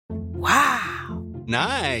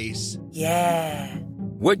Nice. Yeah.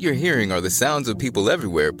 What you're hearing are the sounds of people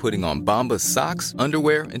everywhere putting on Bombas socks,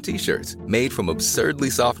 underwear, and T-shirts made from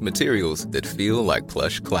absurdly soft materials that feel like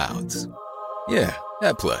plush clouds. Yeah,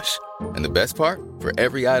 that plush. And the best part? For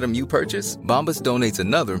every item you purchase, Bombas donates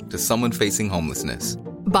another to someone facing homelessness.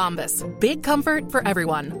 Bombas. Big comfort for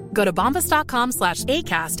everyone. Go to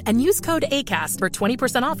bombas.com/ACAST and use code ACAST for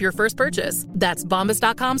 20% off your first purchase. That's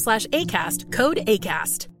bombas.com/ACAST. Code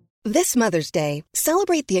ACAST. This Mother's Day,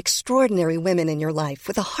 celebrate the extraordinary women in your life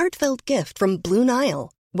with a heartfelt gift from Blue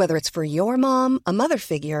Nile. Whether it's for your mom, a mother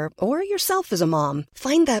figure, or yourself as a mom,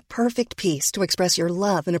 find that perfect piece to express your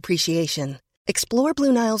love and appreciation. Explore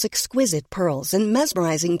Blue Nile's exquisite pearls and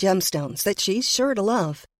mesmerizing gemstones that she's sure to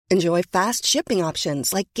love. Enjoy fast shipping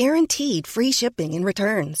options like guaranteed free shipping and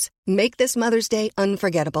returns. Make this Mother's Day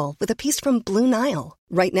unforgettable with a piece from Blue Nile.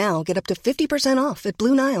 Right now, get up to 50% off at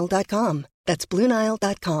BlueNile.com. That's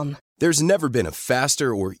BlueNile.com. There's never been a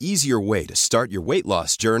faster or easier way to start your weight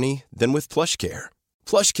loss journey than with PlushCare.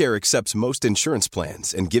 PlushCare accepts most insurance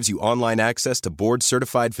plans and gives you online access to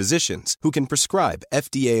board-certified physicians who can prescribe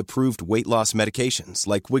FDA-approved weight loss medications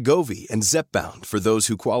like Wegovy and Zepbound for those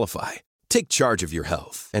who qualify. Take charge of your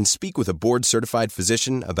health and speak with a board-certified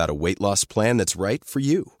physician about a weight loss plan that's right for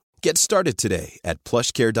you. Get started today at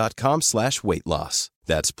plushcare.com/weight loss.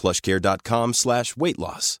 That's plushcare.com/weight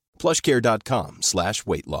loss.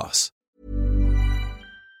 plushcare.com/weight loss.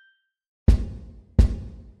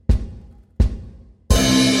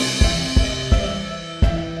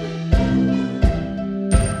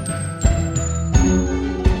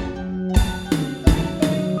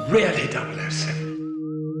 Really 007.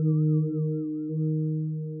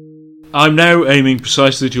 I'm now aiming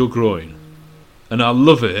precisely at your groin. And I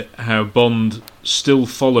love it how Bond still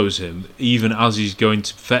follows him even as he's going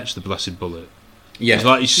to fetch the blessed bullet. Yeah. It's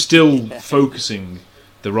like he's still focusing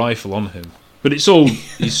the rifle on him. But it's all,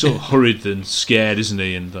 he's sort of hurried and scared, isn't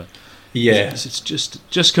he? And yeah. It's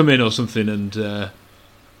just come in or something. And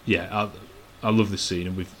yeah, I love this scene.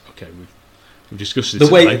 And we've discussed it.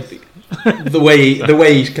 The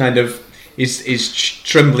way he kind of his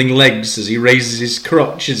trembling legs as he raises his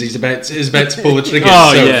crotch as he's about to pull the trigger.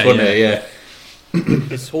 It's so funny. Yeah.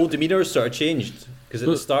 His whole demeanour sort of changed because at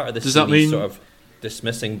the start of the scene he's sort of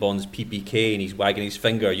dismissing Bond's PPK and he's wagging his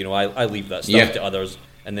finger. You know, I leave that stuff to others,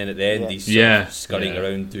 and then at the end he's sort of scurrying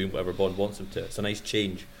around doing whatever Bond wants him to. It's a nice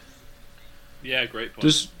change. Yeah, great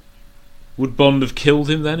point. Would Bond have killed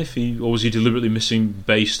him then or was he deliberately missing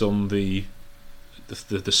based on the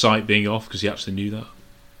sight being off because he actually knew that?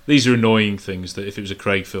 These are annoying things that if it was a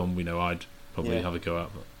Craig film, I'd probably have a go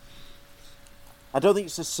at. But I don't think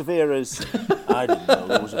it's as severe as I didn't know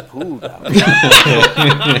there was a pool down.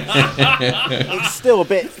 It's still a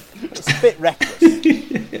bit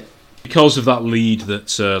reckless. Because of that lead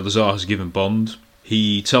that Lazar has given Bond,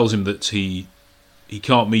 he tells him that he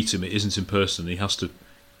can't meet him, it isn't in person, he has to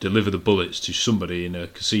deliver the bullets to somebody in a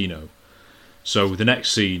casino. So with the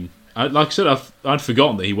next scene, like I said, I'd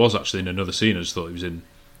forgotten that he was actually in another scene. I just thought he was in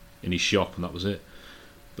his shop and that was it.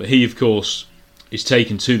 But he, of course, is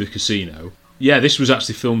taken to the casino. Yeah, this was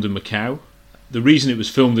actually filmed in Macau. The reason it was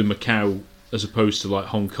filmed in Macau as opposed to like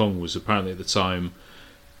Hong Kong was apparently at the time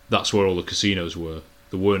that's where all the casinos were.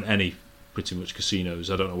 There weren't any pretty much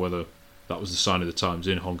casinos. I don't know whether that was the sign of the times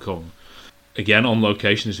in Hong Kong. Again, on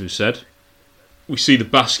location, as we've said. We see the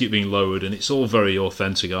basket being lowered and it's all very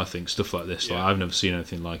authentic, I think, stuff like this. Like, I've never seen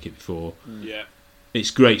anything like it before. Yeah.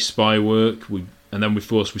 It's great spy work. And then, of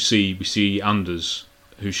course, we see Anders,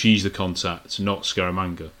 who she's the contact, not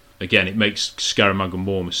Scaramanga. Again, it makes Scaramanga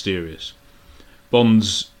more mysterious.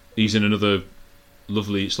 He's in another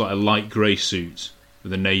lovely, it's like a light grey suit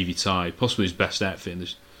with a navy tie, possibly his best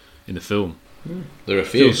outfit in the film. There are a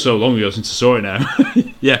few. It feels so long ago since I saw it now.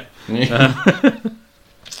 Yeah.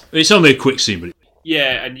 It's only a quick scene, but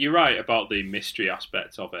yeah, and you're right about the mystery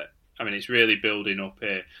aspect of it. I mean, it's really building up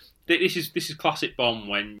here. This is classic Bond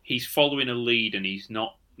when he's following a lead and he's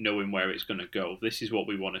not knowing where it's going to go. This is what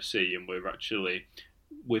we want to see, and we're actually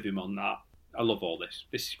with him on that. I love all this.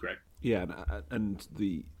 This is great. Yeah, and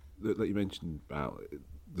the that you mentioned about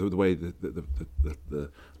the way the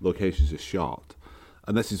locations are shot,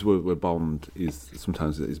 and this is where Bond is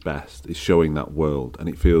sometimes at his best, is showing that world, and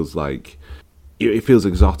it feels like it feels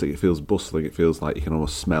exotic, it feels bustling, it feels like you can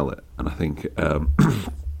almost smell it, and I think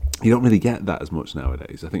you don't really get that as much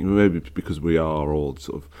nowadays. I think maybe because we are all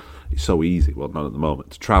sort of, it's so easy, well, not at the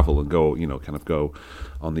moment, to travel and go, kind of go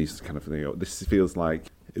on these kind of, this feels like,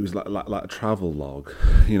 it was like a travel log,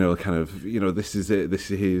 kind of, this is it, this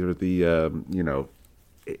is here, the,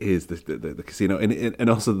 here's the casino, and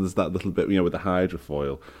also there's that little bit, with the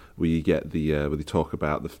hydrofoil where you get where they talk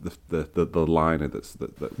about the liner that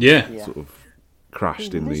sort of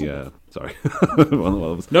crashed in the. Sorry.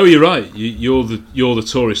 No, you're right. You're the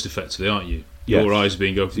tourist effectively, aren't you? Your eyes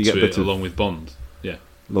being open to it along with Bond. Yeah.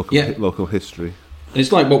 Local history. And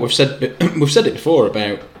it's like what we've said. We've said it before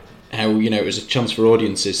about how it was a chance for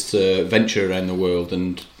audiences to venture around the world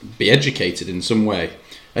and be educated in some way.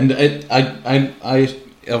 And I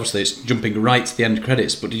obviously it's jumping right to the end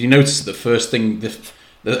credits. But did you notice that the first thing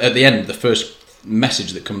at the end, the first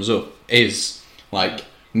message that comes up is like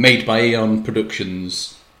made by Eon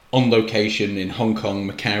Productions, on location in Hong Kong,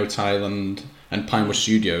 Macau, Thailand, and Pinewood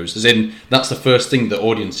Studios. As in, that's the first thing that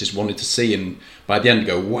audiences wanted to see, and by the end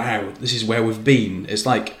go, wow, this is where we've been. It's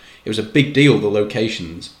like, it was a big deal, the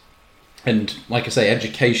locations. And, like I say,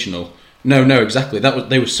 educational. No, exactly.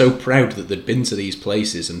 They were so proud that they'd been to these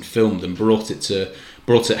places and filmed and brought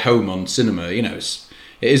it home on cinema. It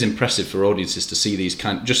is impressive for audiences to see these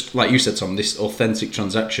just like you said, Tom, this authentic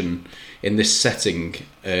transaction in this setting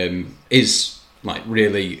is like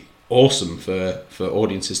really awesome for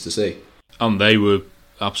audiences to see. And they were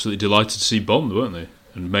absolutely delighted to see Bond, weren't they?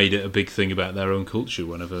 And made it a big thing about their own culture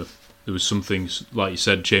whenever there was something, like you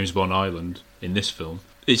said, James Bond Island in this film.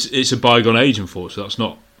 It's a bygone age, unfortunately.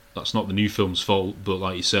 That's not the new film's fault, but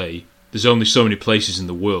like you say, there's only so many places in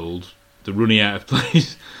the world. They're running out of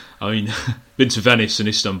places. I mean, been to Venice and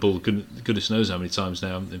Istanbul, goodness knows how many times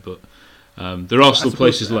now, haven't they? But there are still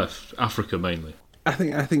places left. Africa mainly. I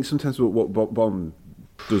think sometimes what Bond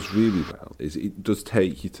does really well is it does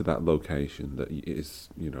take you to that location that is,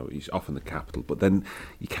 it's often the capital, but then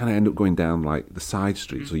you kind of end up going down like the side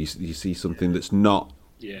streets, or you see something that's not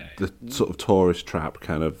the sort of tourist trap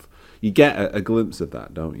kind of. You get a glimpse of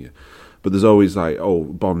that, don't you? But there's always like,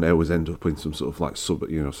 Bond always ends up in some sort of like some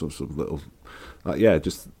little, like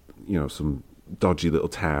just some dodgy little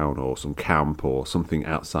town or some camp or something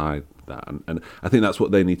outside that, and I think that's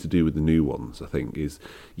what they need to do with the new ones. I think is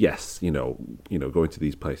going to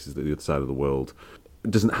these places at the other side of the world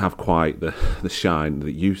doesn't have quite the shine that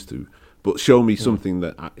it used to, but show me something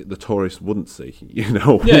that the tourists wouldn't see.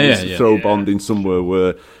 Throw Bond in somewhere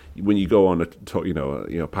where when you go on a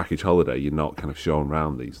package holiday, you're not kind of shown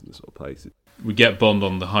around these sort of places. We get Bond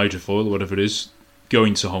on the hydrofoil or whatever it is,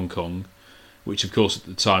 going to Hong Kong, which of course at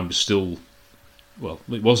the time was still,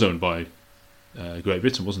 it was owned by Great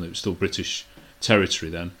Britain, wasn't it? It was still British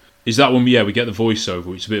territory then. Is that when we get the voiceover,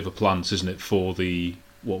 which is a bit of a plant, isn't it, for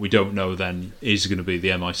what we don't know then is going to be the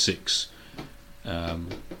MI6,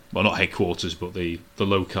 not headquarters, but the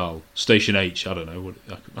locale, Station H, I don't know.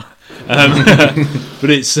 But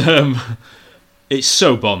it's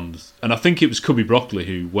so Bond. And I think it was Cubby Broccoli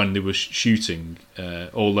who, when they were shooting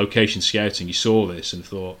or location scouting, he saw this and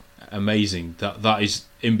thought, amazing, that is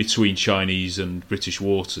in between Chinese and British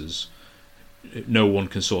waters. No one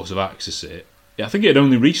can sort of access it. I think it had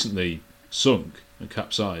only recently sunk and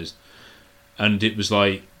capsized, and it was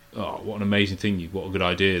like, what an amazing thing, what a good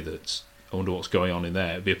idea. That I wonder what's going on in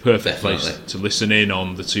there. It'd be a perfect place to listen in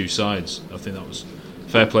on the two sides. I think that was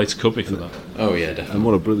fair play to Cubby for that. Oh yeah, definitely. And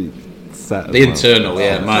what a brilliant set. The internal,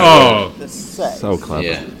 the set. So clever.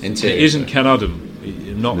 Yeah, it isn't Ken Adam.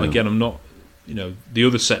 I'm not. The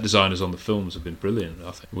other set designers on the films have been brilliant.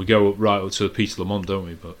 I think we go right up to Peter Lamont, don't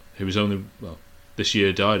we? But he was only this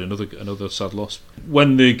year died. Another sad loss.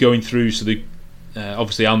 When they're going through, so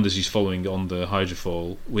obviously Anders is following on the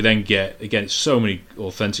hydrofoil. We then get again so many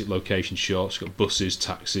authentic location shots. Got buses,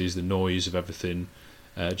 taxis, the noise of everything.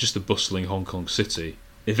 Just the bustling Hong Kong city.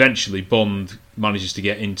 Eventually, Bond manages to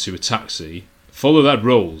get into a taxi. Follow that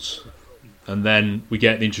rolls. And then we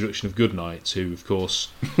get the introduction of Goodnight, who, of course,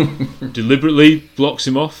 deliberately blocks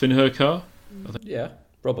him off in her car. Yeah,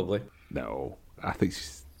 probably. No, I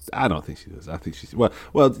don't think she does. I think she's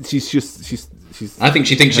she's. I think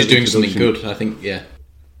she thinks she's doing something good. I think, yeah.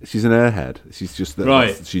 She's an airhead. She's just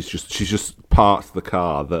right. She's just parked the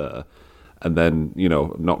car there, and then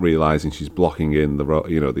not realising she's blocking in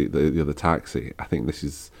the other taxi. I think this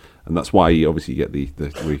is, and that's why you obviously get the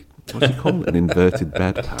what do you call it? An inverted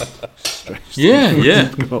bed pad. Yeah.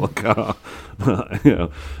 Car.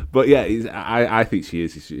 But yeah, I think she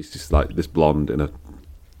is. She's just like this blonde in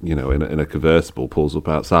a convertible, pulls up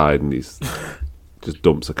outside, and he's just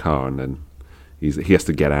dumps a car, and then he has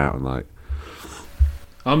to get out and like.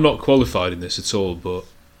 I'm not qualified in this at all, but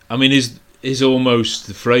I mean, is almost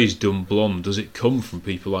the phrase "dumb blonde"? Does it come from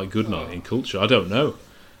people like Goodnight in culture? I don't know.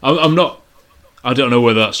 I'm not. I don't know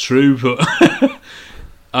whether that's true, but.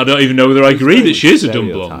 I don't even know whether I agree that she is a dumb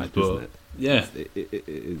blonde, but yeah, it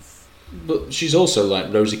is. But she's also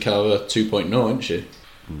like Rosie Carver 2.0, isn't she?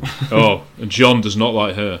 Oh, and John does not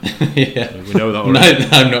like her. Yeah, we know that already. No,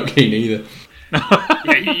 I'm not keen either.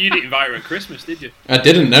 Yeah, you didn't invite her at Christmas, did you? I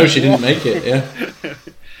didn't know she didn't make it.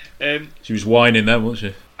 Yeah. She was whining then,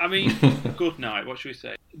 wasn't she? I mean, Good Night. What should we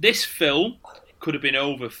say? This film could have been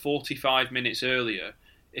over 45 minutes earlier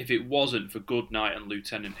if it wasn't for Good Night and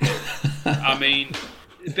Lieutenant Hill. I mean,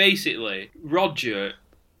 basically, Roger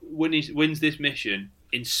wins this mission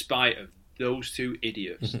in spite of those two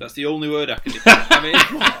idiots. That's the only word I can use. I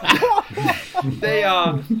mean, they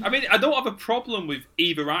are. I mean, I don't have a problem with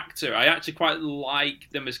either actor. I actually quite like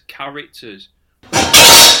them as characters.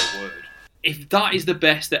 If that is the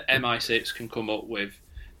best that MI6 can come up with,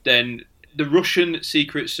 then the Russian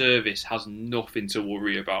Secret Service has nothing to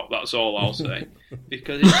worry about. That's all I'll say.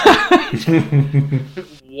 Because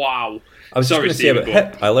it's wow. I was sorry to say about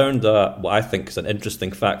Hip. I learned what I think is an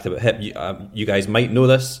interesting fact about Hip. You guys might know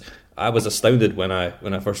this. I was astounded when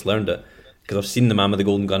I first learned it, because I've seen The Man with the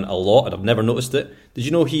Golden Gun a lot and I've never noticed it. Did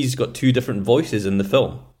you know he's got 2 different voices in the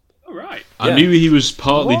film? Oh, right. I knew he was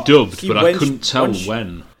partly dubbed, but I couldn't tell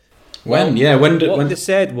when. When they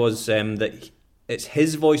said was that it's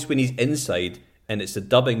his voice when he's inside and it's the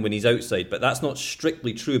dubbing when he's outside. But that's not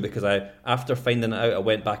strictly true, because after finding it out, I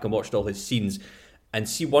went back and watched all his scenes. And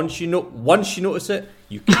see, once you notice it,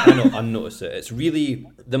 you cannot unnotice it. It's really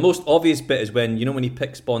the most obvious bit is when he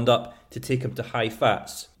picks Bond up to take him to High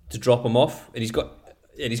Fats to drop him off, and he's got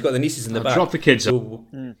the nieces in the back. Drop the kids so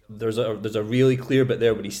there's a really clear bit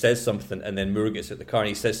there when he says something, and then Moore gets at the car and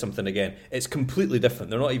he says something again. It's completely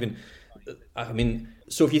different. They're not even. I mean,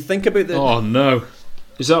 so if you think about the. Oh no.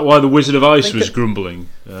 Is that why the Wizard of Ice was grumbling?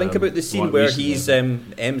 Think about the scene where he's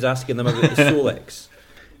M's asking them about the Solex,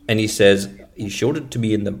 and he says he showed it to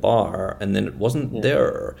me in the bar, and then it wasn't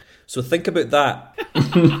there. So think about that,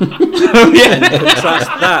 and contrast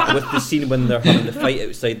that with the scene when they're having the fight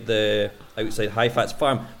outside High Fats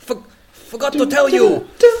farm. Forgot to tell you,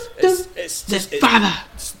 it's just father.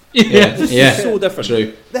 It's so different.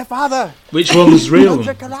 True. Their father. Which one's real? And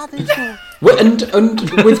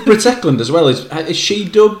with Britt Ekland as well, is she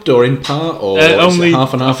dubbed or in part, or only is it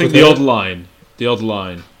half and half? I think the odd line.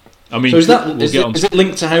 I mean, so is it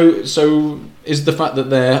linked to how? So is the fact that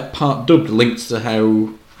they're part dubbed linked to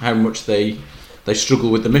how much they struggle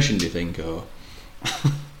with the mission? Do you think, or?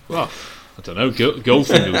 Well, I don't know.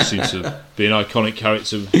 Goldfinger seems to be an iconic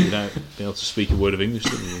character without being able to speak a word of English.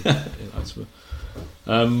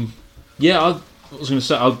 I was going to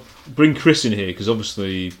say I'll bring Chris in here, because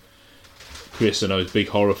obviously Chris, I know, is a big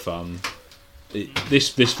horror fan. This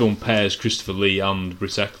film pairs Christopher Lee and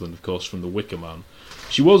Britt Ekland, of course, from The Wicker Man.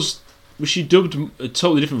 Was she dubbed a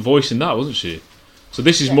totally different voice in that, wasn't she? So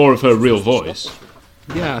this is more of her real voice.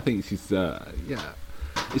 Yeah, I think she's.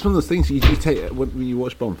 It's one of those things you take when you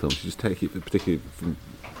watch Bond films. You just take it, particularly from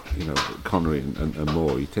Connery and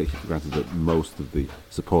Moore. You take it for granted that most of the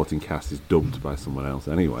supporting cast is dubbed by someone else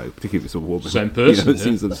anyway. Particularly if it's a woman. Same person. It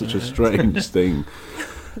seems like such a strange thing.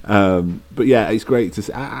 But yeah, it's great to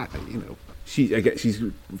see. She's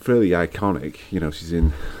fairly iconic. She's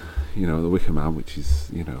in. The Wicker Man, which is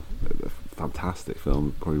a fantastic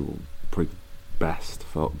film, probably the best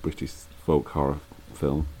British folk horror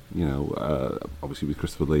film. Obviously with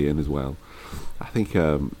Christopher Lee in as well. I think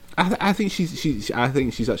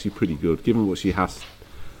she's actually pretty good, given what she has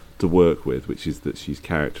to work with, which is that she's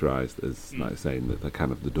characterised as like saying that the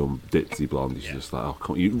kind of the dumb ditzy blonde. She's just like,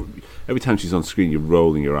 every time she's on screen, you're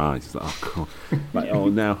rolling your eyes. It's like, oh,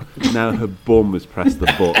 God. Now her bum has pressed the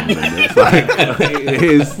button, and it's like it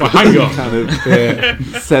is kind of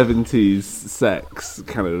 70s sex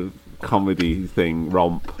kind of comedy thing,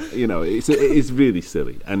 romp. It is really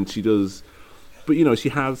silly, and she does, but she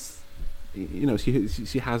has.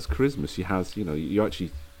 She has charisma. She has, you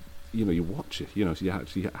actually, you watch it. She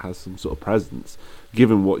actually has some sort of presence.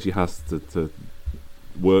 Given what she has to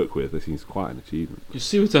work with, it seems quite an achievement. You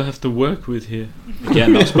see what I have to work with here?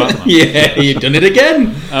 Again, that's Batman. Yeah, you've done it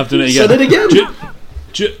again. I've done it again. Said it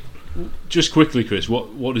again. Just quickly, Chris,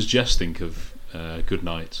 what does Jess think of Good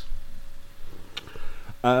Night?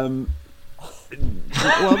 Well,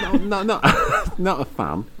 not a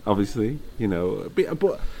fan, obviously.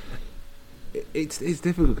 But it's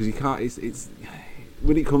difficult because you can't. It's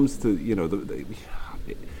when it comes to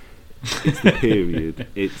it's the period.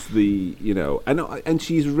 It's the and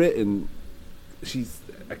she's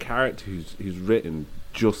a character who's written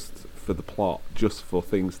just for the plot, just for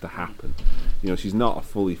things to happen. She's not a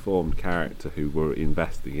fully formed character who we're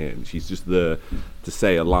investing in. She's just there to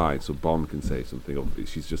say a line so Bond can say something.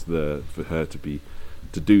 She's just there for her to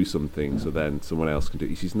do something, so then someone else can do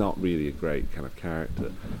it. She's not really a great kind of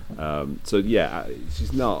character.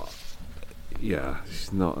 She's not. Yeah,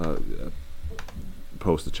 she's not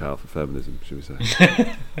poster child for feminism, should we say?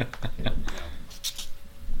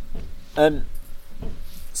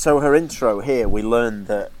 So her intro here, we learn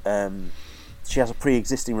that she has a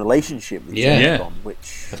pre-existing relationship with James Bond,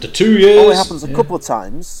 which after 2 years only happens a couple of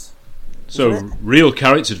times. So real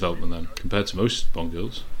character development then, compared to most Bond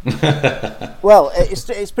girls. Well,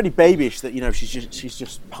 it's pretty babyish that she's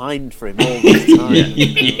just pined for him all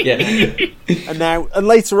the time. And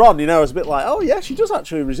later on, it's a bit like, oh yeah, she does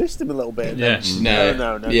actually resist him a little bit. Yes.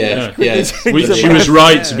 No. She was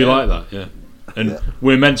right to be like that. Yeah. And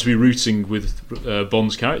we're meant to be rooting with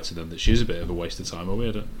Bond's character then, that she's a bit of a waste of time, are we?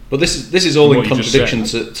 But this is all in contradiction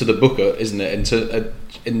to the book, isn't it? And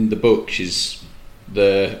in the book, she's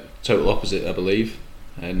the total opposite, I believe,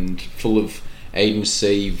 and full of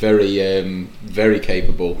agency, very very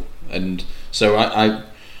capable. And so I've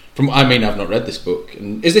not read this book.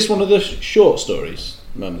 And is this one of the short stories?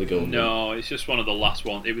 Remember the Golden? No, it's just one of the last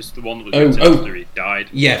ones. It was the one that was written after he died.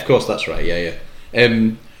 Yeah, of course, that's right. Yeah.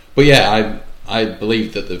 But yeah, I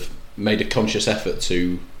believe that they've made a conscious effort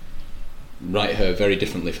to write her very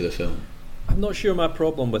differently for the film. I'm not sure my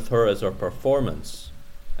problem with her is her performance.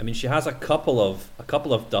 I mean, she has a couple of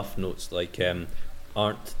duff notes, like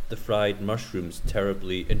aren't the fried mushrooms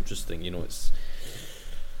terribly interesting? It's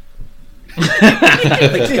I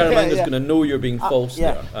think Scaramanga's going to know you're being false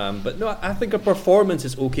there. But no, I think her performance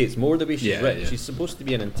is okay. It's more the way she's written. She's supposed to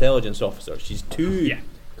be an intelligence officer. She's too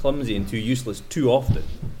clumsy and too useless too often.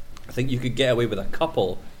 I think you could get away with a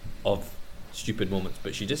couple of stupid moments,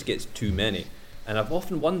 but she just gets too many. And I've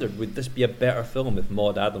often wondered, would this be a better film if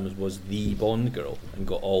Maud Adams was the Bond girl and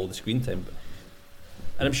got all the screen time?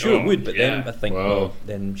 And I'm sure it would, but then I think,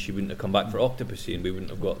 then she wouldn't have come back for Octopussy, and we wouldn't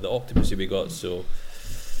have got the Octopussy we got. So,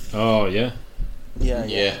 yeah.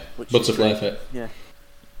 Butterfly effect. Yeah.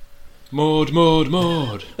 Maud. I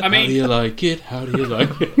mean, how do you like it? I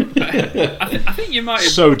think you might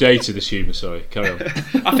have... So dated, this humour, sorry. Carry on.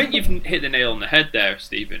 I think you've hit the nail on the head there,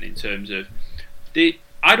 Stephen, in terms of...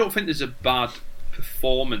 I don't think there's a bad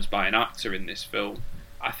performance by an actor in this film.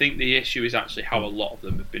 I think the issue is actually how a lot of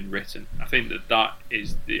them have been written. I think that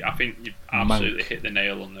is the... I think you've absolutely hit the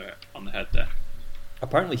nail on the head there.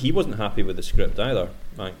 Apparently he wasn't happy with the script either,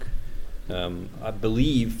 Mank. I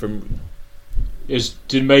believe from...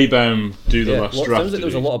 Did Maybaum do the last draft? It sounds like there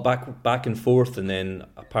was a lot of back and forth, and then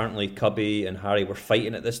apparently Cubby and Harry were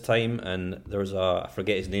fighting at this time, and there was I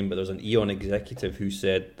forget his name, but there was an Eon executive who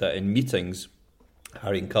said that in meetings,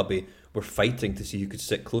 Harry and Cubby were fighting to see who could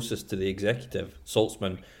sit closest to the executive.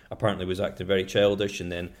 Saltzman apparently was acting very childish,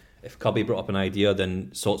 and then if Cubby brought up an idea, then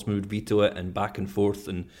Saltzman would veto it, and back and forth,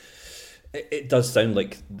 and it does sound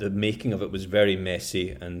like the making of it was very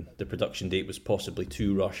messy and the production date was possibly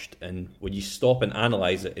too rushed. And when you stop and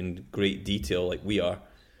analyse it in great detail like we are,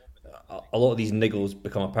 a lot of these niggles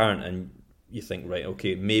become apparent, and you think, right,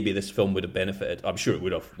 okay, maybe this film would have benefited. I'm sure it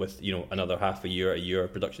would have with another half a year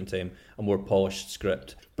of production time, a more polished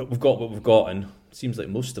script. But we've got what we've got, and it seems like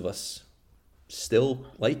most of us still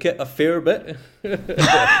like it a fair bit.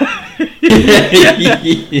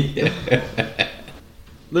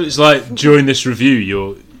 It's like during this review,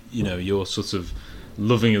 your sort of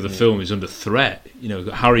loving of the film is under threat. Got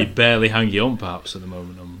Harry barely hanging on perhaps at the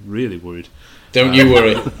moment. I'm really worried. Don't you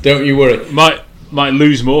worry. Might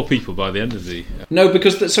lose more people by the end of the... No,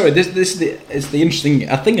 because this is the interesting...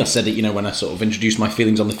 I think I said it, when I sort of introduced my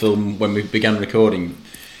feelings on the film when we began recording.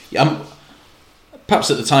 Perhaps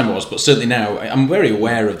at the time it was, but certainly now, I'm very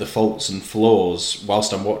aware of the faults and flaws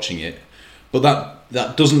whilst I'm watching it. But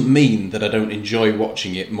that doesn't mean that I don't enjoy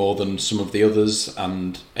watching it more than some of the others,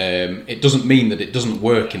 and it doesn't mean that it doesn't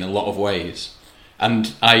work in a lot of ways.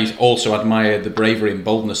 And I also admire the bravery and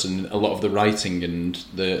boldness in a lot of the writing and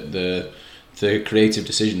the creative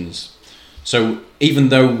decisions. So even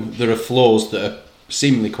though there are flaws that are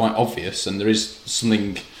seemingly quite obvious, and there is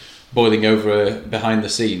something boiling over behind the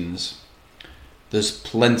scenes, there's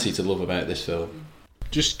plenty to love about this film.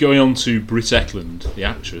 Just going on to Britt Ekland, the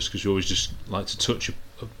actress, because you always just like to touch a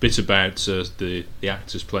bit about the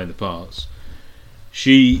actors playing the parts.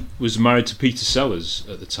 She was married to Peter Sellers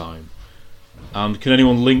at the time. And can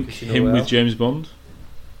anyone link him with James Bond?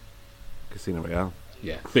 Casino Royale.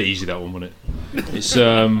 Yeah, a bit easy that one, wasn't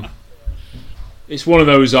it? It's one of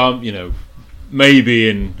those, maybe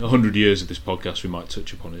in 100 years of this podcast we might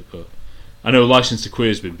touch upon it, but I know License to Queer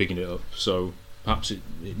has been bigging it up, so perhaps it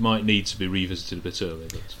might need to be revisited a bit earlier.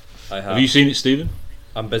 But have you seen it, Stephen?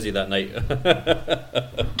 I'm busy that night.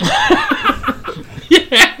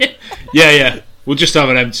 Yeah. We'll just have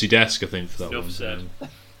an empty desk, I think, for that one.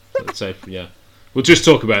 We'll just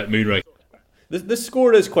talk about Moonraker. The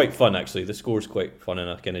score is quite fun, actually. The score is quite fun in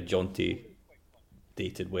a kind of jaunty,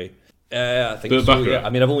 dated way. I think so. Yeah. I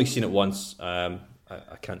mean, I've only seen it once. I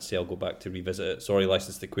can't say I'll go back to revisit it. Sorry,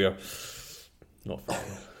 License to Queer. Not for me.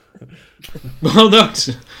 Well, no.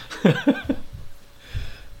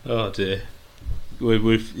 Oh dear.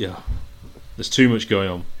 We've There's too much going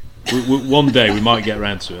on. One day we might get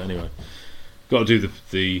around to it. Anyway, got to do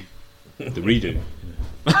the redo.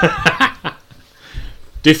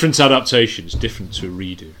 Different adaptations, different to a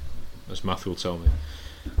redo, as Matt will tell me.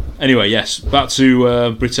 Anyway, yes, back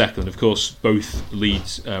to Britt Ekland. Of course, both lead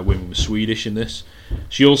women were Swedish in this.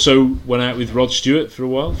 She also went out with Rod Stewart for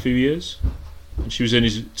a few years, and she was in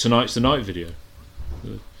his Tonight's the Night video.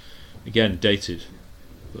 Again, dated,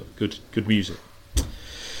 but good music.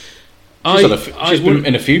 She's been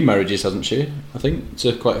in a few marriages, hasn't she? I think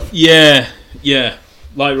to quite a few. Yeah,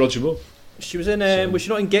 like Roger Moore. She was in. Was she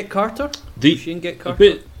not in Get Carter? Was she in Get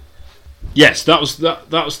Carter? Yes, that was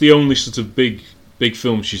the only sort of big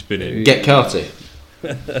film she's been in. Get Carter.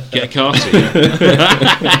 Get Carter.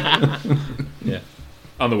 Yeah. Yeah,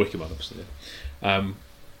 and The Wicker Man, obviously.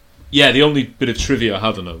 The only bit of trivia I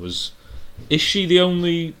had on her was: is she the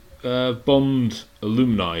only Bond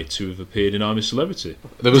alumni to have appeared in I'm a Celebrity?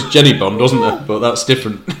 There was Jenny Bond, wasn't there? But that's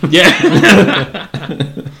different. Yeah.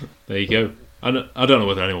 There you go. I don't know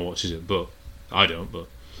whether anyone watches it, but I don't. But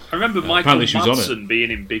I remember Michael Madsen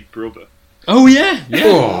being in Big Brother. Oh yeah.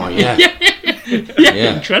 Oh yeah.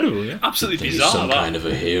 Yeah, incredible. Yeah, absolutely bizarre. He's some kind of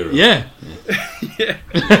a hero. Yeah.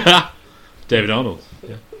 Yeah. David Arnold.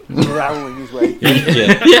 Yeah. Growling his way.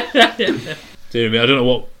 Yeah. Dear me, I don't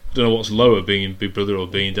know what's lower, being in Big Brother or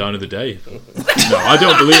being in Dine of the Day. No, I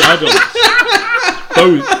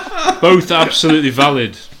don't. Both absolutely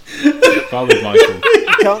valid. Valid, Michael.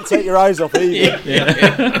 You can't take your eyes off either.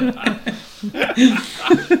 Yeah.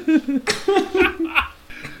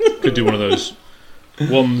 Could do one of those.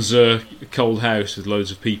 One's a cold house with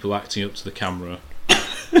loads of people acting up to the camera.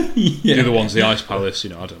 The other one's the Ice Palace. I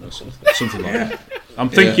don't know, something like that. I'm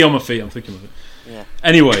thinking on my feet. Yeah.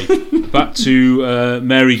 Anyway, back to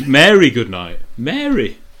Mary Goodnight.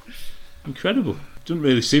 Mary, incredible. Doesn't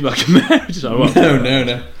really seem like a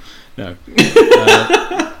Mary. No.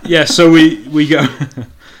 Yeah, so we go.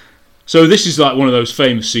 So this is like one of those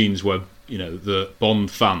famous scenes where the Bond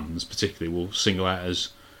fans particularly will single out as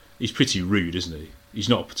he's pretty rude, isn't he? He's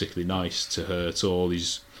not particularly nice to her at all.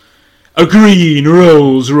 He's a green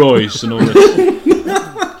Rolls Royce and all this.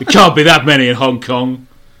 There can't be that many in Hong Kong.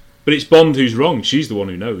 But it's Bond who's wrong. She's the one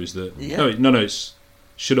who knows that. Yeah. No, it's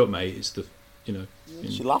shut up, mate. It's the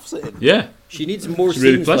she laughs at him. Yeah. She needs more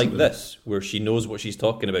scenes like this where she knows what she's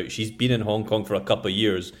talking about. She's been in Hong Kong for a couple of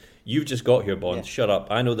years. You've just got here, Bond. Yeah. Shut up.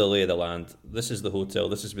 I know the lay of the land. This is the hotel.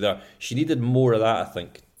 This is there. She needed more of that, I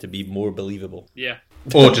think, to be more believable. Yeah.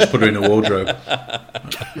 Or just put her in a wardrobe.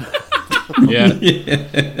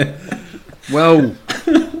 Yeah. Well,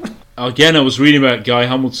 again, I was reading about Guy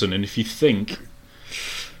Hamilton, and if you think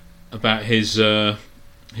about his 3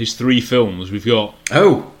 films, we've got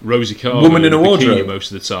Rosie Carter, Woman in a Wardrobe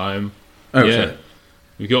most of the time. Oh, yeah. Sorry.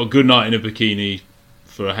 We've got A Good Night in a Bikini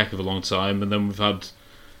for a heck of a long time, and then we've had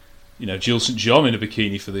Jill St John in a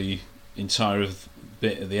bikini for the entire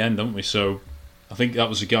bit at the end, haven't we? So I think that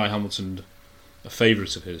was a Guy Hamilton, a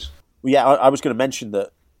favourite of his. Well, yeah, I was going to mention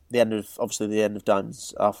that the end of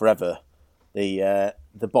Diamonds Are Forever, the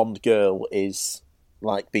Bond girl is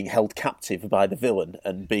like being held captive by the villain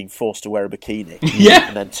and being forced to wear a bikini. Yeah.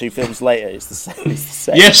 And then 2 films later, it's the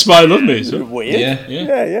same. Yes, Spy Love Me. So. Weird.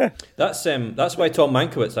 Yeah. That's why Tom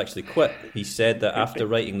Mankiewicz actually quit. He said that after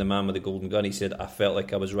writing The Man with the Golden Gun, he said, I felt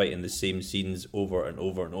like I was writing the same scenes over and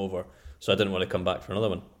over and over, so I didn't want to come back for another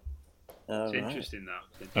one. It's interesting,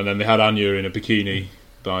 that. And then they had Anya in a bikini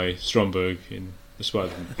by Stromberg in The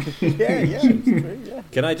Spider-Man. Yeah.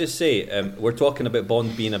 Can I just say, we're talking about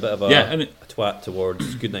Bond being a bit of a twat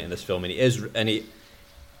towards Goodnight in this film, and he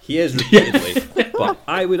is repeatedly. But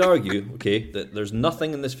I would argue, that there's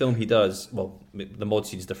nothing in this film he does. Well, the mod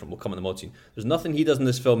scene is different. We'll come on the mod scene. There's nothing he does in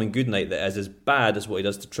this film in Goodnight that is as bad as what he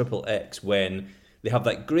does to Triple X when they have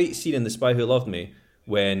that great scene in The Spy Who Loved Me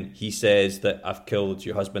when he says that I've killed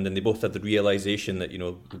your husband, and they both have the realization that we're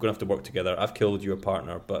going to have to work together. I've killed your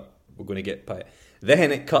partner, but we're going to get by it.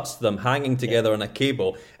 Then it cuts to them hanging together on a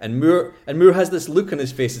cable, and Moore has this look on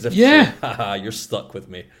his face as if, haha, you're stuck with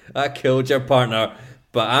me. I killed your partner,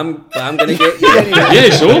 but I'm going to get you anyway. Yeah,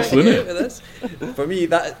 it's awful, isn't it? For me,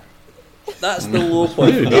 that's the low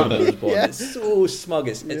point for that Bond. Yeah. It's so smug.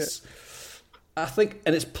 It's I think,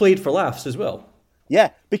 and it's played for laughs as well. Yeah,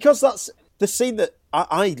 because that's the scene that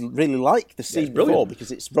I really like. The scene before,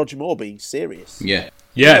 because it's Roger Moore being serious. Yeah,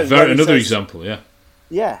 another example.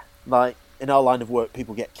 Yeah, like. In our line of work,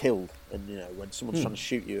 people get killed, and when someone's trying to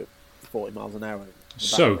shoot you, 40 miles an hour.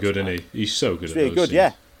 So good, isn't he? He's so good. It's really good,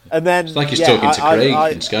 yeah. And then it's like he's talking to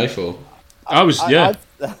Craig in Skyfall.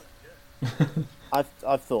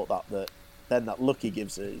 I've thought that then that look he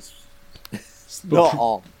gives her is not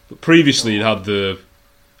on. But previously, he'd had the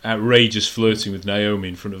outrageous flirting with Naomi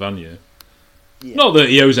in front of Anya. Yeah. Not that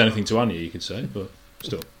he owes anything to Anya, you could say, but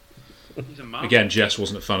still. Again, Jess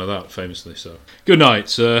wasn't a fan of that, famously. So, good night,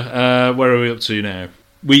 sir. Where are we up to now?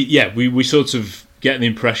 We sort of get the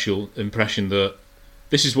impression that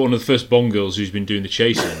this is one of the first Bond girls who's been doing the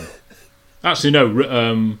chasing. Actually, no.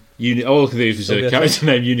 All I can think of is a character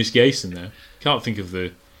named Eunice Gayson now. Can't think of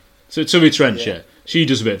the. So Toby Trench, yeah. She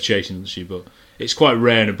does a bit of chasing, doesn't she? But it's quite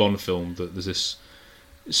rare in a Bond film that there's this.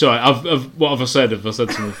 Sorry, what have I said? Have I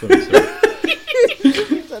said something funny?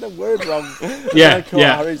 You said a word wrong. Yeah.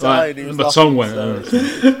 My tongue went.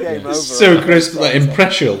 Game over. So crisp, like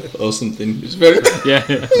impression or something. It's very. Yeah.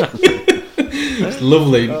 It's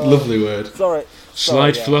lovely word. Sorry.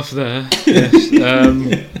 Slight fluff there.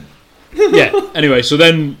 Yes. Anyway, so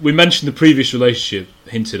then we mentioned the previous relationship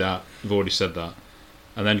hinted at. We've already said that.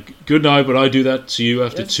 And then, good night, but I do that to you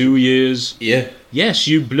after 2 years. Yeah. Yes,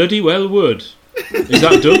 you bloody well would. Is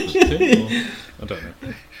that dubbed? I don't know.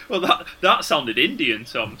 Well, that sounded Indian,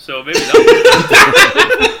 Tom, so maybe that...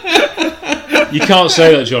 You can't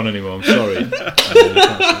say that, John, anymore, I'm sorry.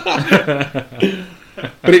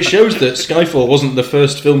 But it shows that Skyfall wasn't the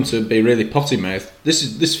first film to be really potty mouth.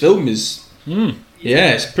 This film is...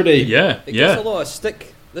 Yeah, it's pretty... It gets a lot of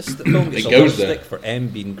stick. This film gets a lot of stick for M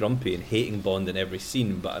being grumpy and hating Bond in every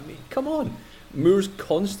scene, but I mean, come on. Moore's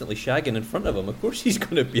constantly shagging in front of him. Of course he's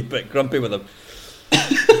going to be a bit grumpy with him. At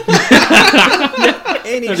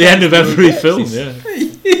the end of every film,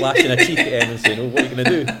 flashing a cheek at M and saying, "Oh, what are you going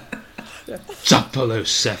to do?"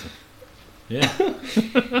 007. Yeah.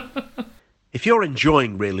 If you're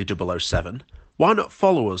enjoying Really 007, why not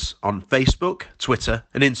follow us on Facebook, Twitter,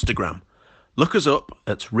 and Instagram? Look us up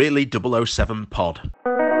at Really 007 Pod.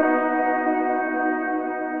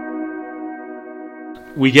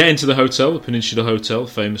 We get into the hotel, the Peninsula Hotel,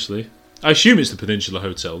 famously. I assume it's the Peninsula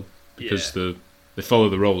Hotel because they follow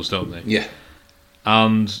the roles, don't they? Yeah.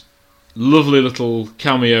 And lovely little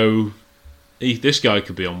cameo. This guy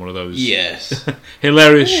could be on one of those. Yes.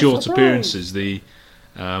 Hilarious short appearances. The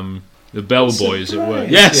bellboy, as it were.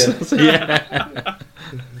 Yes. Yeah.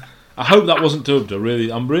 I hope that wasn't dubbed.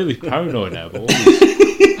 I'm really paranoid now about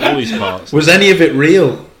all these parts. Was any of it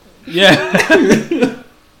real? Yeah.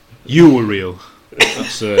 You were real.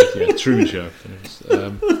 That's Truman Show.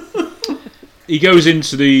 He goes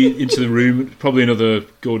into the room. Probably another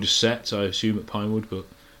gorgeous set, I assume, at Pinewood, but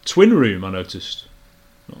twin room. I noticed,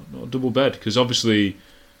 not a double bed, because obviously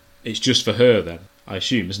it's just for her. Then I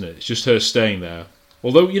assume, isn't it? It's just her staying there.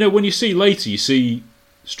 Although when you see later, you see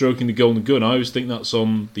stroking the golden gun. I always think that's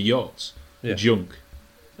on the yacht, the junk.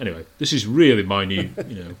 Anyway, this is really minute.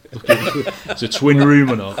 It's a twin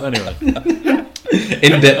room or not. Anyway,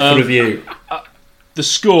 in-depth review. The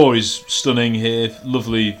score is stunning here.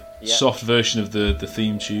 Lovely, soft version of the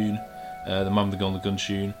theme tune, the Man with the Golden Gun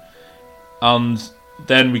tune. And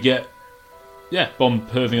then we get, Bond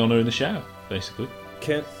perving on her in the shower, basically.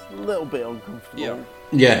 A little bit uncomfortable.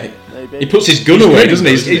 Yeah. Maybe. He puts his gun away, doesn't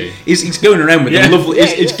he? He's going around with the lovely...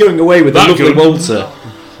 He's going away with the lovely Walter.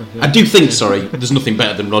 I do think, there's nothing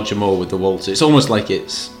better than Roger Moore with the Walter. It's almost like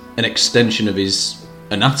it's an extension of his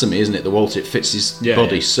anatomy, isn't it? The Walter, it fits his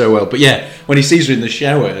body so well. But when he sees her in the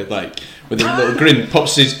shower, like with a little grin,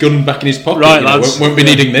 pops his gun back in his pocket. Right, lads. Won't be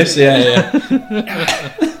needing this.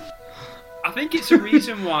 I think it's a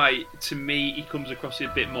reason why, to me, he comes across a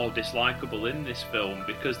bit more dislikable in this film,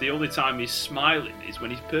 because the only time he's smiling is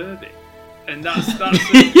when he's pervy, and that's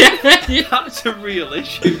a real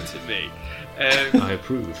issue to me. I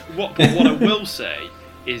approve. What I will say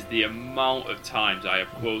is the amount of times I have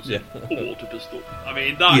quoted audible stuff. I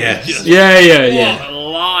mean, that is just what a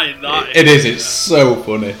line that is. It is. It's so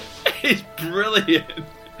funny. It's brilliant.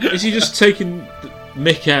 Is he just taking the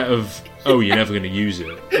mick out of? Oh, you're never going to use it,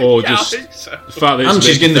 or just the fact that it's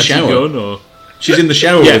she's in the shower. Gun, or she's in the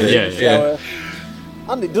shower with it. Yeah.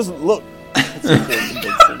 And it doesn't look.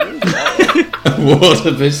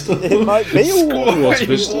 Water pistol. It might be a water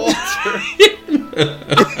pistol.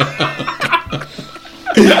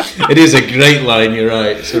 It is a great line. You're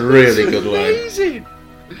right. It's a really good line. Amazing.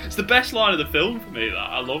 It's the best line of the film for me. That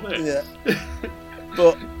I love it. Yeah.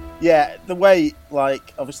 But the way,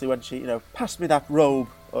 like, obviously when she, pass me that robe,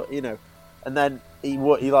 or, and then he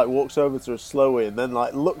like walks over to her slowly, and then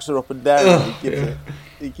like looks her up and down, and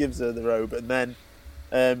he gives her the robe, and then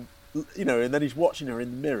and then he's watching her in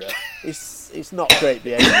the mirror. It's not great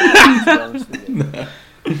behaviour, to be honest with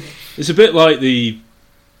you. It's a bit like the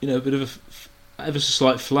a bit of ever so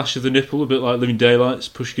slight flash of the nipple, a bit like Living Daylights,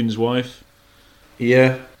 Pushkin's wife.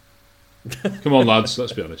 Yeah. Come on, lads,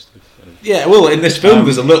 let's be honest. Yeah, well, in this film,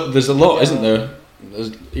 there's a lot, isn't there? There's,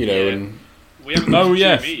 and we haven't mentioned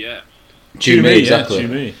Chew Me yet. Chew Me, exactly. Chew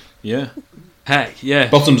Me, yeah. Heck, yeah.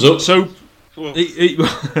 Bottoms up. So,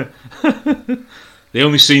 the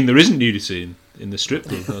only scene there isn't nudity in the strip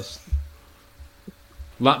club. That's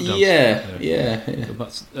lap dance. Yeah. So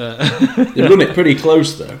that's, they run it pretty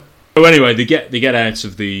close though. So anyway, they get out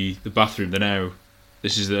of the bathroom. They're now.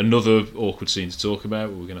 This is another awkward scene to talk about.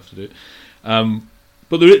 But we're going to have to do it.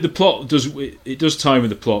 But the plot does tie with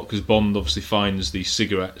the plot because Bond obviously finds these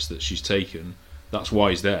cigarettes that she's taken. That's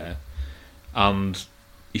why he's there, and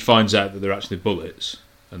he finds out that they're actually bullets.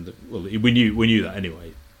 And we knew that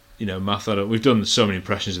anyway. Math. We've done so many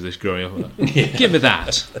impressions of this growing up. Yeah. Give me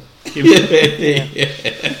that.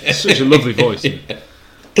 It's such a lovely voice.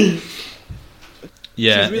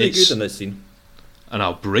 Yeah, she's really good in this scene. And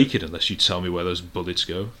I'll break it unless you tell me where those bullets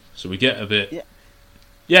go. So we get a bit.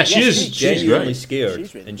 Yeah, she's genuinely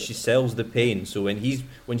scared, and she sells the pain. So when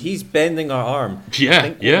he's bending her arm, I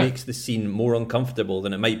think what makes the scene more uncomfortable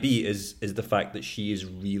than it might be is the fact that she is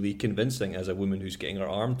really convincing as a woman who's getting her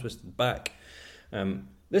arm twisted back.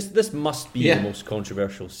 This must be the most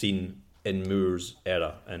controversial scene in Moore's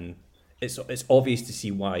era, and it's obvious to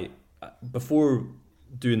see why. Before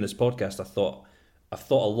doing this podcast, I've thought a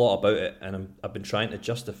lot about it, and I've been trying to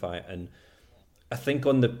justify it. And I think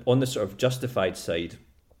on the sort of justified side,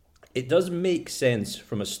 it does make sense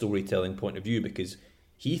from a storytelling point of view because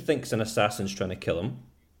he thinks an assassin's trying to kill him.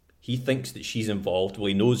 He thinks that she's involved. Well,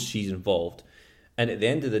 he knows she's involved, and at the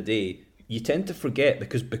end of the day, you tend to forget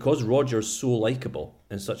because Roger's so likeable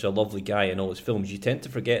and such a lovely guy in all his films, you tend to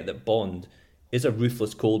forget that Bond is a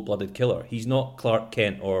ruthless, cold-blooded killer. He's not Clark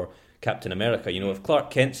Kent or Captain America. If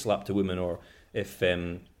Clark Kent slapped a woman or if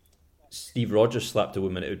Steve Rogers slapped a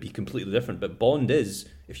woman, it would be completely different. But Bond is,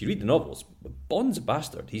 if you read the novels, Bond's a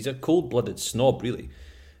bastard. He's a cold-blooded snob, really.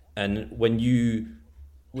 And when you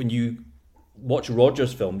watch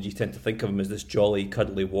Rogers films, you tend to think of him as this jolly,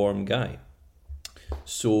 cuddly, warm guy.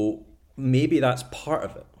 So maybe that's part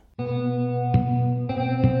of it.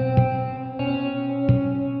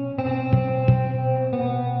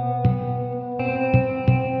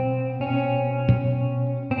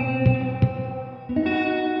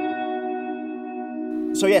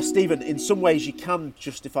 So yeah, Stephen, in some ways you can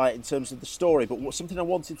justify it in terms of the story, but something I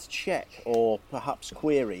wanted to check or perhaps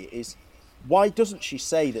query is why doesn't she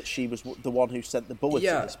say that she was the one who sent the bullets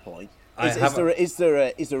at this point? Is there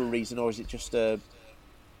a reason, or is it just a...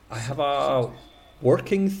 I have a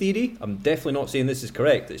working theory. I'm definitely not saying this is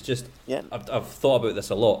correct. It's just I've thought about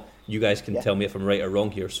this a lot. You guys can tell me if I'm right or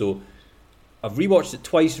wrong here. So I've rewatched it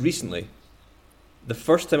twice recently. The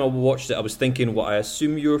first time I watched it, I was thinking what I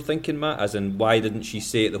assume you're thinking, Matt, as in why didn't she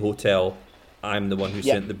say at the hotel, I'm the one who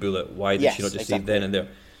sent the bullet? Why did she not just say then and there?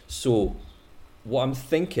 So what I'm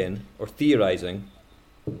thinking or theorising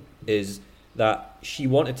is that she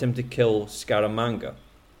wanted him to kill Scaramanga.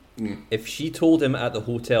 If she told him at the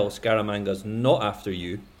hotel, Scaramanga's not after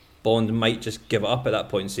you, Bond might just give it up at that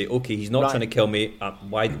point and say, okay, he's not trying to kill me.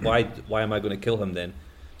 Why am I going to kill him then?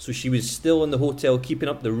 So she was still in the hotel keeping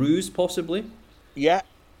up the ruse, possibly? Yeah.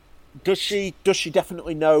 Does she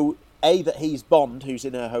definitely know, A, that he's Bond, who's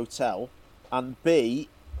in her hotel, and B,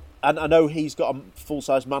 and I know he's got a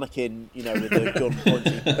full-size mannequin, with a gun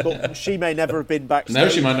pointing, but she may never have been backstage. No,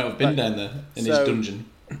 she might not have been down there in his dungeon.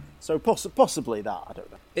 So possibly that, I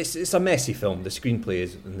don't know. It's a messy film. The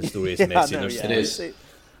screenplay and the story is messy. It is.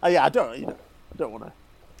 I don't want to.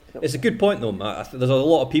 It's a good point, though, Matt. There's a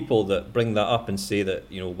lot of people that bring that up and say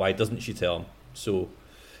that, why doesn't she tell him? So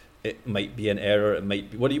it might be an error. It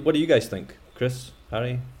might be. What do you guys think, Chris,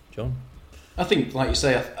 Harry, John? I think, like you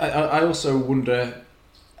say, I also wonder.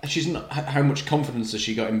 She's not. How much confidence has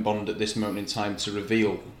she got in Bond at this moment in time to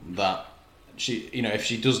reveal that she, if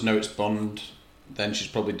she does know it's Bond, then she's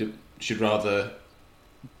probably she'd rather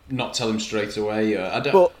not tell him straight away.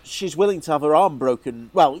 But she's willing to have her arm broken.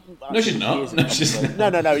 Well, no, she's not.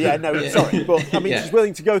 No, yeah, no. Sorry, but I mean, she's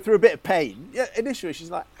willing to go through a bit of pain. Yeah, initially,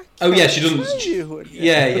 she's like, she doesn't.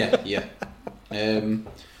 Yeah.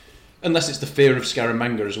 Unless it's the fear of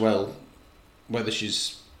Scaramanga as well, whether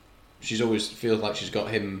she's always feels like she's got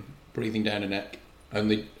him breathing down her neck.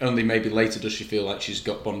 Only maybe later does she feel like she's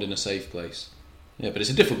got Bond in a safe place. Yeah, but it's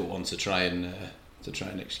a difficult one to try and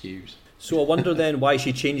excuse. So I wonder then why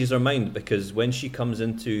she changes her mind, because when she comes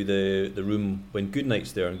into the room when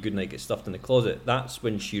Goodnight's there and Goodnight gets stuffed in the closet, that's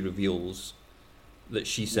when she reveals that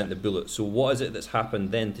she sent the bullet. So what is it that's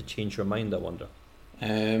happened then to change her mind, I wonder?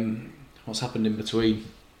 What's happened in between?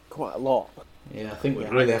 Quite a lot. Yeah, I think we'd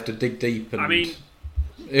really have to dig deep. And I mean,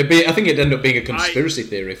 I think it'd end up being a conspiracy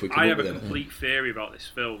theory if we come up with it. I have a complete theory about this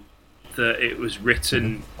film, that it was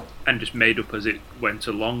written and just made up as it went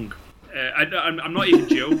along. I'm not even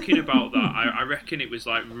joking about that. I reckon it was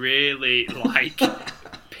like really like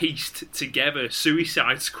pieced together,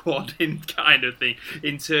 Suicide Squad in kind of thing,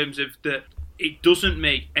 in terms of that it doesn't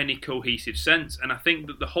make any cohesive sense. And I think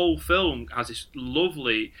that the whole film has this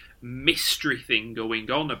lovely mystery thing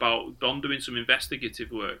going on about Bond doing some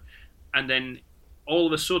investigative work, and then all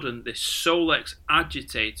of a sudden this Solex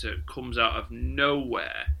agitator comes out of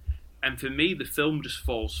nowhere. And for me, the film just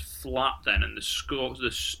falls flat then, and the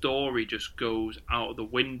story just goes out of the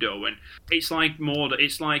window. And it's like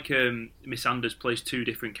Miss Anders plays two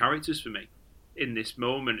different characters for me in this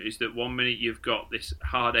moment. Is that one minute you've got this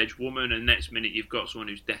hard-edged woman, and next minute you've got someone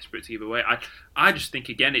who's desperate to give away. I just think,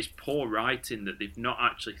 again, it's poor writing that they've not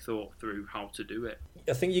actually thought through how to do it.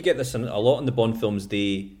 I think you get this a lot in the Bond films.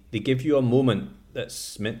 They give you a moment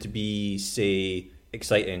that's meant to be, say,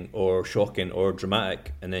 exciting or shocking or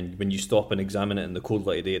dramatic, and then when you stop and examine it in the cold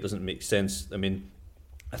light of day, it doesn't make sense. I mean,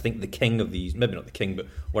 I think the king of these, maybe not the king, but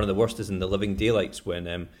one of the worst is in The Living Daylights,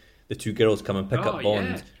 when the two girls come and pick up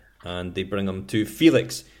Bond, and they bring him to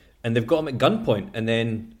Felix, and they've got him at gunpoint, and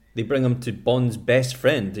then they bring him to Bond's best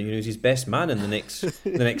friend, and he's his best man in the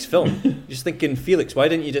next film. You're just thinking, Felix, why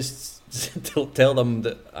didn't you just tell them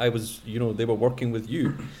that I was, they were working with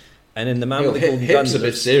you? And in The Man with the Golden Gun, Hip's a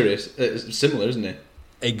bit serious. It's similar, isn't it?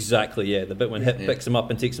 Exactly, yeah. The bit when Hip picks him up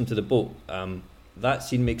and takes him to the boat. That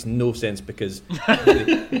scene makes no sense because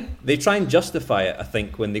they try and justify it, I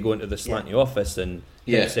think, when they go into the slanty office and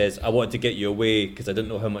Hip says, I wanted to get you away because I didn't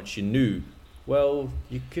know how much you knew. Well,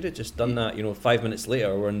 you could have just done that, 5 minutes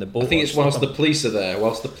later, we're in the boat. I think it's whilst the police are there,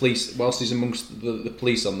 whilst he's amongst the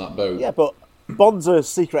police on that boat. Yeah, but Bond's a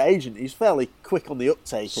secret agent. He's fairly quick on the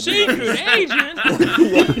uptake. Secret agent?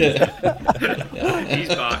 He's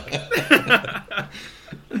back.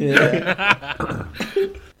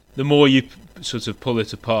 The more you sort of pull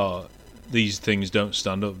it apart, these things don't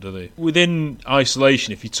stand up, do they? Within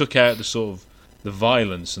isolation, if you took out the sort of the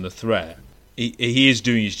violence and the threat, he is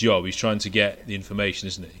doing his job. He's trying to get the information,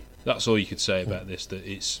 isn't he? That's all you could say about this, that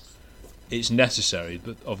it's necessary,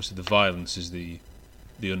 but obviously the violence is the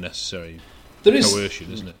unnecessary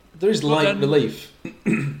coercion, isn't it? There is light relief.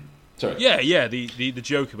 Sorry. Yeah. The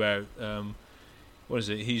joke about what is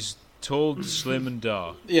it? He's tall, slim, and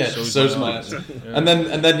dark. Yeah, so's my answer. Yeah. And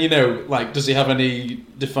then like, does he have any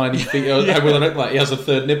defining features? How will I look like? He has a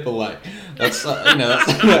third nipple. Like, that's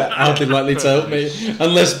that's hardly likely to help me.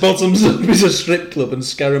 Unless Bottoms Up is a strip club and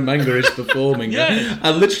Scaramanga is performing. Yeah.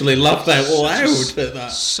 I literally laughed out loud at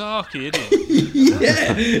that. Sarky, isn't it?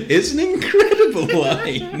 Yeah, it's an incredible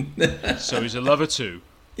line. So he's a lover too.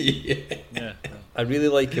 Yeah. I really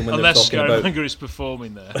like him when unless they're talking Scaramanga about... is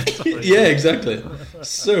performing there. Yeah, exactly.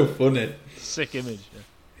 So funny. Sick image.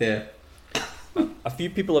 Yeah. A few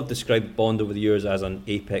people have described Bond over the years as an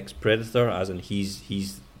apex predator, as in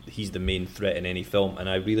he's the main threat in any film, and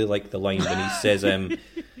I really like the line when he says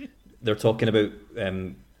they're talking about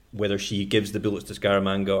whether she gives the bullets to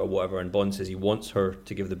Scaramanga or whatever, and Bond says he wants her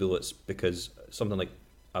to give the bullets because something like,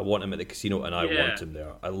 I want him at the casino and I want him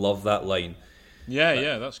there. I love that line.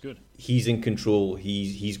 Yeah, that's good. He's in control.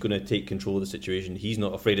 He's going to take control of the situation. He's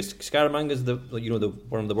not afraid. Scaramanga's the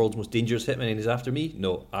one of the world's most dangerous hitmen, and he's after me.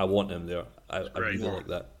 No, I want him there. I really like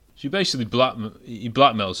that. So basically, he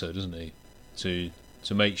blackmails her, doesn't he,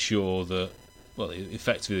 to make sure that, well,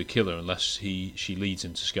 effectively the killer, unless she leads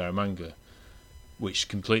him to Scaramanga, which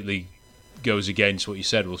completely goes against what you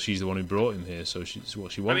said. Well, she's the one who brought him here, so it's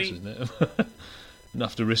what she wants, isn't it? And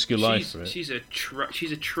have to risk her life for it. She's a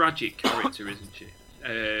tragic character, isn't she?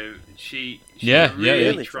 She's a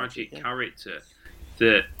really tragic character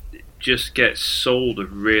that just gets sold a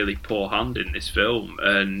really poor hand in this film,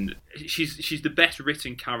 and she's the best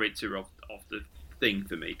written character of the thing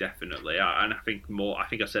for me, definitely. And I think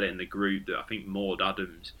I said it in the group that I think Maud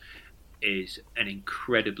Adams is an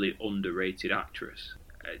incredibly underrated actress.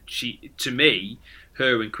 To me,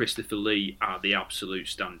 her and Christopher Lee are the absolute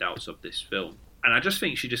standouts of this film. And I just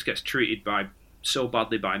think she just gets treated so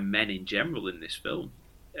badly by men in general in this film,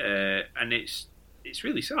 and it's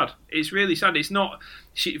really sad. It's really sad. It's not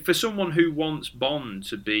for someone who wants Bond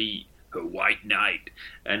to be a white knight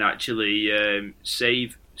and actually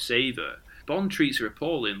save her. Bond treats her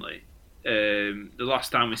appallingly. The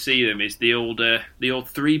last time we see them is the old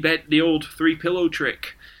three pillow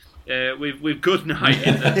trick with Goodnight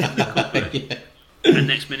in the cupboard. And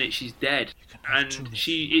next minute she's dead, and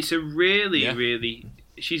it's a really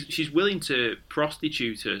she's willing to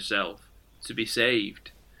prostitute herself to be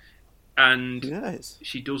saved, and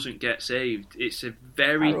she doesn't get saved. It's a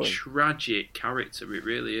very tragic character, it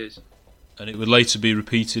really is. And it would later be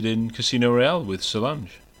repeated in Casino Royale with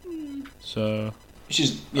Solange. So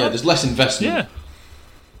there's less investment.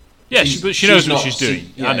 But she knows what she's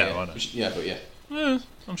doing. I know.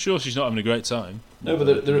 I'm sure she's not having a great time. No, but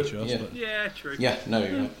true. Yeah, no,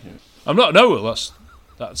 you're right. Yeah. I'm not. No, well,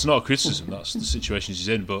 that's not a criticism. That's the situation she's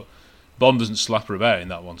in. But Bond doesn't slap her about in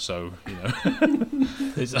that one, so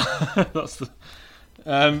that's the.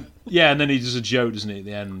 And then he does a joke, doesn't he, at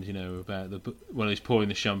the end? About when he's pouring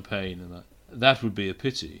the champagne, and that would be a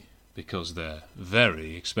pity because they're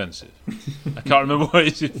very expensive. I can't remember what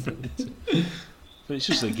it is, but it's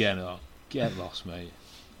just again, get lost, mate.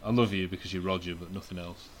 I love you because you're Roger, but nothing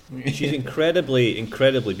else. She's incredibly,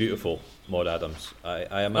 incredibly beautiful, Maud Adams.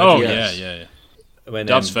 I imagine. Oh yeah. When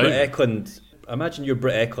Britt Eklund, imagine you're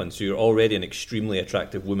Britt Eklund, so you're already an extremely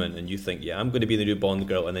attractive woman, and you think, I'm going to be the new Bond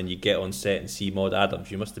girl, and then you get on set and see Maud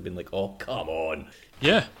Adams. You must have been like, oh, come on.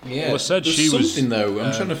 Yeah. Well, I said there's she was. Something though.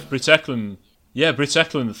 I'm trying to. Britt Eklund. Yeah, Britt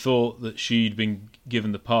Eklund thought that she'd been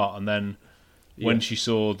given the part, and then when she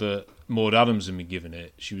saw that Maud Adams had been given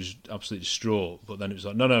it, she was absolutely distraught. But then it was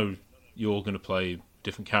like, no, you're going to play a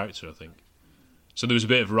different character, I think. So there was a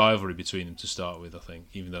bit of rivalry between them to start with, I think,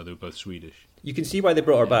 even though they were both Swedish. You can see why they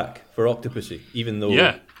brought her back for Octopussy, even though...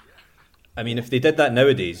 Yeah. I mean, if they did that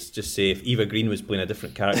nowadays, just say if Eva Green was playing a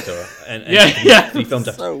different character and 3 films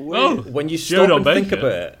after... So weird. When you stop and think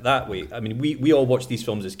about it that way, I mean, we all watched these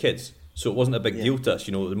films as kids, so it wasn't a big deal to us.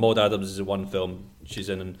 Maud Adams is the one film she's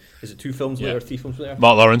in, and is it 2 films later, 3 films later?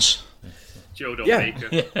 Mark Lawrence. Jodie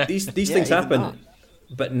Baker. Yeah. These things happen.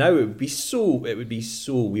 But now it would be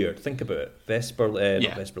so weird. Think about it. Vesper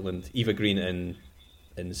Lind, Eva Green in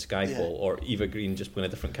Skyfall, or Eva Green just playing a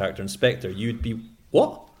different character in Spectre. You'd be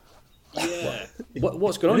what? Yeah.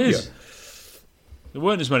 What's going on here? There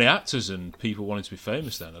weren't as many actors and people wanting to be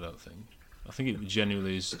famous then. I don't think. I think it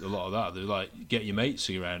genuinely is a lot of that. They're like, get your mates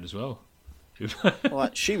around as well.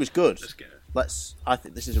 She was good. I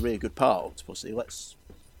think this is a really good part of Octopussy.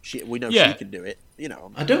 We know she can do it.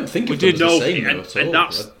 I don't think we did the same and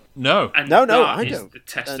that's no, and no, that I is don't. The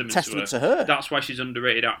testament to her. That's why she's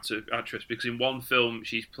underrated actress, because in one film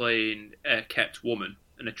she's playing a kept woman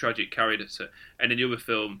and a tragic character, and in the other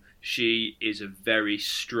film she is a very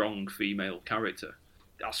strong female character.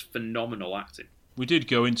 That's phenomenal acting. We did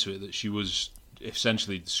go into it that she was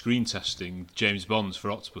essentially screen testing James Bond for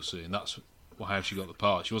Octopussy, and that's how she got the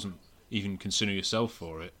part. She wasn't even considering herself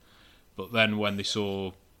for it, but then when they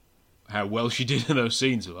saw how well she did in those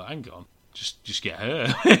scenes, they're like, hang on, just get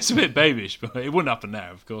her. It's a bit babyish, but it wouldn't happen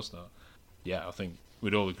now, of course not. Yeah, I think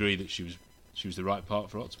we'd all agree that she was the right part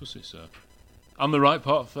for Octopussy, so I'm the right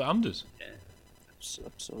part for Anders. Yeah,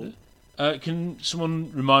 absolutely. Can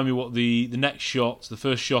someone remind me what the next shot, the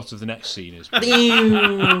first shot of the next scene is?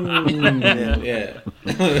 Yeah.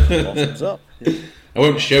 Bottoms up. Yeah. I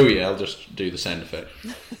won't show you, I'll just do the sound effect.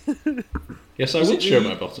 Yes, I would show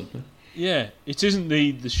my bottom. Yeah, it isn't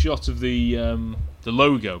the shot of the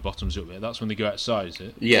logo bottoms up there. That's when they go outside, is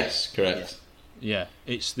it? Yes, correct. Yeah,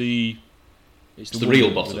 it's the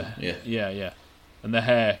real bottom. Yeah, and the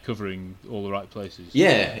hair covering all the right places.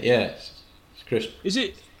 Yeah, it's crisp. Is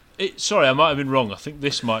it? Sorry, I might have been wrong. I think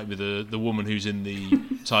this might be the woman who's in the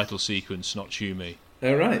title sequence, not Chewie.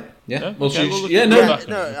 Oh, right. Yeah. No? Well, okay,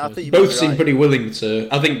 I think both seem pretty willing to.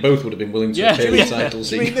 I think both would have been willing to appear in the title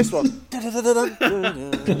sequence. You mean this one?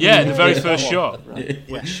 Yeah, the very first shot,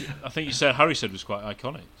 which I think Harry said was quite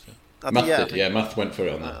iconic. So. Math went for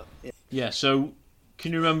it on that. Yeah. So,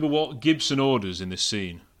 can you remember what Gibson orders in this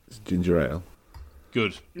scene? It's ginger ale.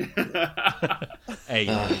 Good.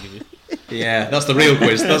 Yeah, that's the real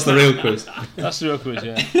quiz. That's the real quiz.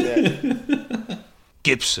 Yeah.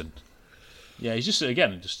 Gibson. Yeah, he's just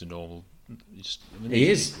a normal. He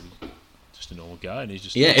is just a normal guy, and he's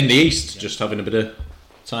just in the East, just having a bit of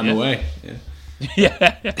time away.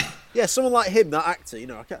 Yeah, someone like him, that actor.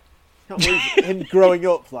 I can't believe him growing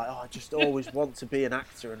up like, I just always want to be an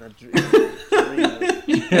actor, and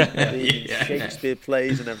Shakespeare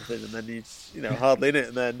plays and everything, and then he's hardly in it,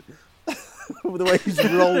 and then. The way he's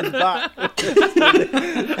rolled back.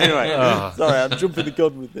 Anyway, sorry, I'm jumping the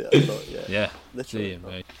gun with it. Yeah, literally.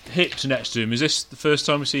 Mate. Hip's next to him. Is this the first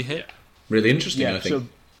time we see Hip? Really interesting, I think. So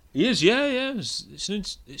he is, yeah. It's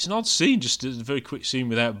an odd scene, just a very quick scene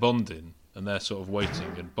without Bond in, and they're sort of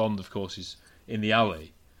waiting, and Bond, of course, is in the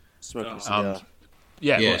alley. Smoking a cigar.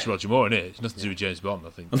 Well, it's Roger Moore, isn't it? It's nothing to do with James Bond, I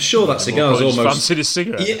think. I'm sure that cigar's almost fancied his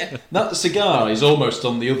cigarette. Yeah, that cigar is almost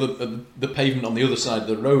on the pavement on the other side of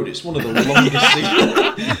the road. It's one of the longest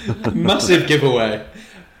cigars. Massive giveaway.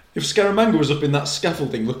 If Scaramanga was up in that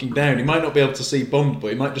scaffolding looking down, he might not be able to see Bond, but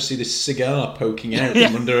he might just see this cigar poking out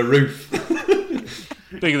from under a roof.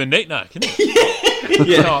 Bigger than Nick Nack, isn't it?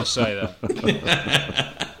 You can't say that.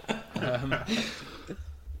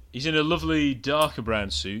 He's in a lovely darker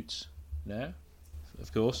brown suit now,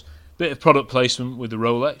 of course. Bit of product placement with the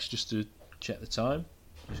Rolex just to check the time.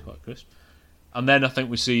 It's quite crisp. And then I think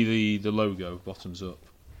we see the logo bottoms up.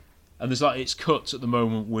 And there's it's cut at the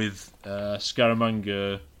moment with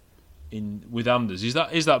Scaramanga with Anders. Is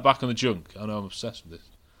that back on the junk? I know I'm obsessed with this.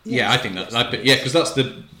 Yeah, I think that. Because that's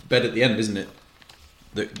the bed at the end, isn't it?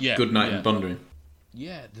 Good Night and Bonding.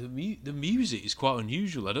 Yeah, the music is quite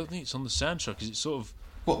unusual. I don't think it's on the soundtrack. Is it sort of...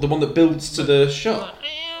 What, the one that builds to the shot?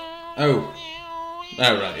 Oh,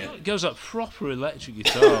 right, yeah. It goes like proper electric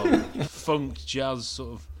guitar, funk, jazz,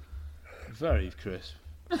 sort of very crisp.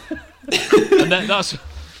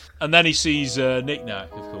 And then he sees Nick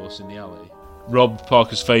Nack, of course, in the alley. Rob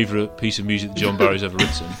Parker's favourite piece of music that John Barry's ever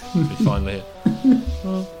written. We finally hit.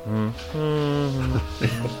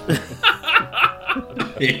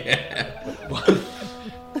 Yeah.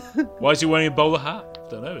 Why is he wearing a bowler hat?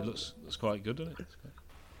 Don't know. It looks quite good, doesn't it?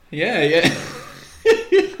 Yeah.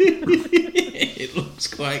 It looks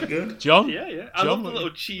quite good. John? Yeah. I love the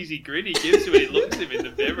little cheesy grin he gives when he looks at him in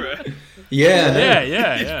the mirror.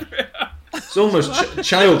 Yeah. It's almost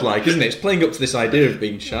childlike, isn't it? It's playing up to this idea of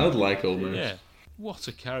being childlike almost. Yeah. What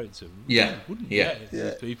a character. Yeah. You wouldn't get it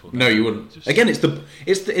these people. No, you wouldn't. Again, it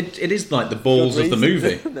is like the balls of the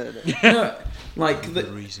movie. No, like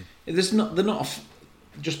reason. There's not. They're not.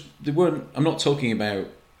 They weren't. I'm not talking about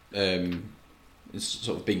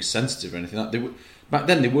sort of being sensitive or anything. Back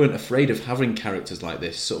then, they weren't afraid of having characters like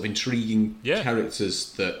this, sort of intriguing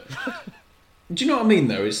characters that. Do you know what I mean?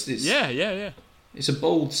 Though it's yeah. It's a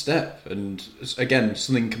bold step, and again,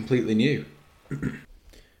 something completely new.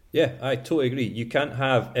 Yeah, I totally agree. You can't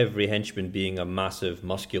have every henchman being a massive,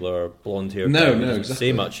 muscular, blonde-haired guy who doesn't exactly.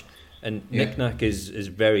 say much. And Nick Nack is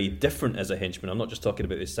very different as a henchman. I'm not just talking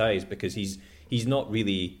about his size, because he's not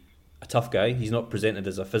really a tough guy. He's not presented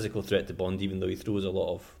as a physical threat to Bond, even though he throws a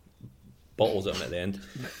lot of bottles at him at the end.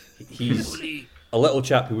 He's a little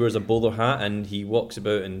chap who wears a bowler hat, and he walks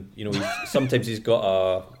about, and sometimes he's got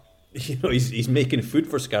a... he's making food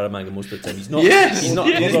for Scaramanga most of the time. He's not. Yes, he's not.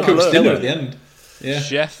 He cooks dinner at the end. Yeah.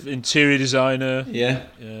 Chef, interior designer. Yeah.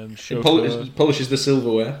 Polishes the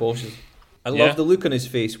silverware. I love the look on his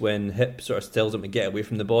face when Hip sort of tells him to get away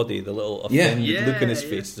from the body. The little offended look on his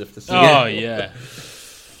face, as if to say, "Oh yeah."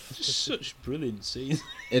 Such brilliant scenes.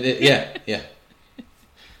 Yeah.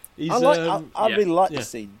 I really like the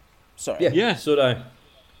scene. Sorry. Yeah. So do I.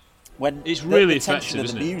 When it's really the tension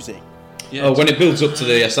effective, of the music. Yeah, when it builds up to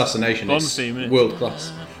the assassination, it's world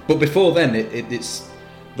class. But before then,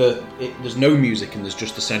 there's no music and there's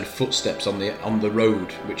just the sound of footsteps on the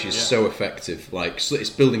road, which is so effective. Like it's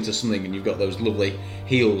building to something, and you've got those lovely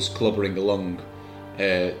heels clobbering along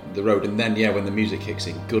the road, and then when the music kicks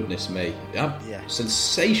in, goodness me,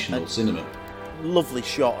 sensational cinema. Lovely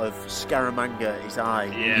shot of Scaramanga, his eye.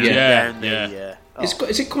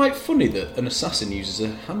 Is it quite funny that an assassin uses a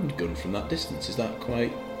handgun from that distance? Is that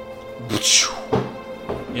quite?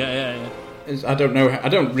 Yeah. I don't know. I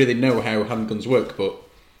don't really know how handguns work, but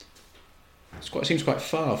it seems quite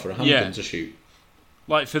far for a handgun to shoot.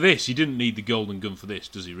 Like for this, he didn't need the golden gun for this,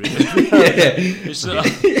 does he? Really? It's,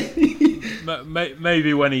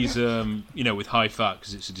 maybe when he's with high fat,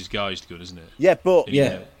 because it's a disguised gun, isn't it? Yeah, but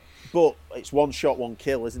it's one shot, one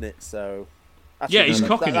kill, isn't it? So. He's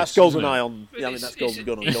cocking. That's GoldenEye on. That's Golden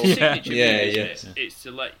Gun on Golden. It's to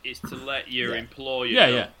let your employer.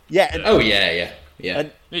 Yeah.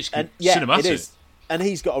 And it's cinematic. It is. And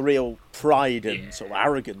he's got a real pride and sort of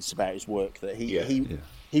arrogance about his work that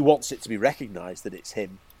he wants it to be recognised that it's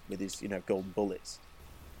him with his golden bullets.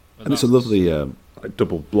 And it's a lovely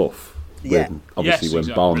double bluff. When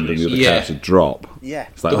Bond and the other character drop. Yeah.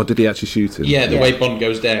 It's like, did he actually shoot him? Yeah, the way Bond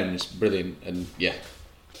goes down is brilliant, and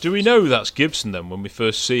Do we know that's Gibson then when we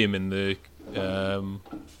first see him in the?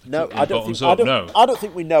 No, I don't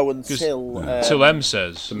think we know until M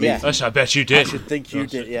says. I bet you did. I should think you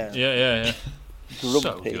did. Yeah. Yeah.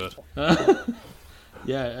 So good.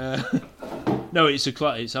 No, it's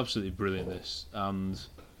absolutely brilliant. This, and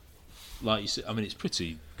like you said, I mean, it's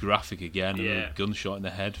pretty graphic again. A gunshot in the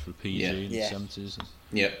head for PG in the 70s.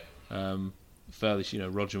 Yeah. Fairly,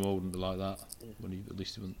 Roger Moore wouldn't be like that when he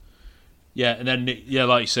wouldn't. Yeah, and then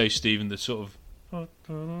like you say, Stephen, the sort of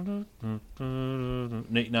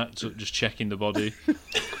Nick Nack just checking the body.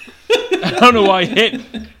 I don't know why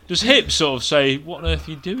does Hip sort of say, "What on earth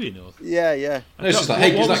are you doing?" Or, yeah. No, it's just like,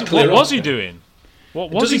 hey, what was he doing?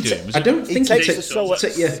 What was he doing? I don't think he takes a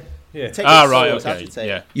Yeah. Right, okay.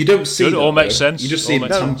 Yeah. You don't see it all makes sense. You just see him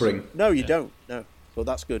tampering. No, you don't. No, but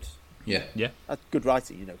that's good. Yeah. That's good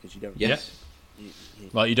writing, because you don't. Yes.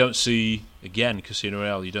 Like you don't see again Casino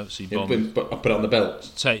Royale. You don't see Bond. But I put it on the belt.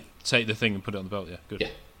 Take the thing and put it on the belt. Yeah, good. Yeah.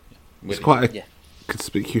 It's quite a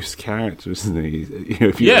conspicuous character, isn't he?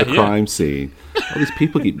 If you're at a crime scene, all these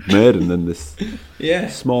people get murdered, and then this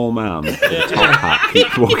small man with a top hat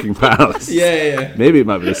keeps walking past. Yeah. Maybe it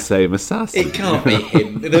might be the same assassin. It can't be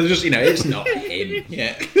him. They're just, it's not him.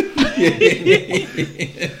 Yeah.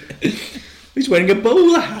 He's wearing a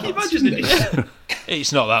bowler hat. Can you imagine the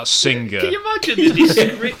It's not that singer. Can you imagine the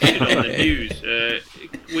description on the news?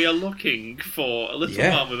 We are looking for a little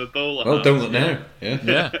man with a bowler hat. Well, don't look now.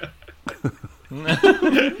 Yeah.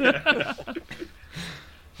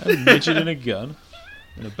 A midget and a gun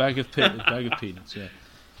and a bag of peanuts.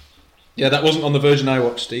 Yeah, that wasn't on the version I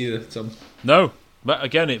watched either, Tom. No, but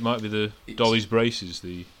again, it might be the Dolly's braces.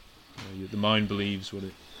 The mind believes what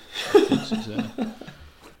it thinks is there.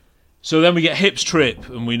 So then we get Hip's Trip,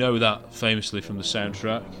 and we know that famously from the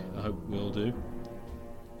soundtrack. I hope we all do.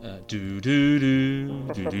 Do do do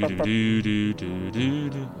do do do do do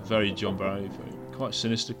do. Very John Barry, quite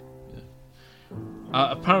sinister.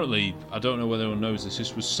 Apparently, I don't know whether anyone knows this.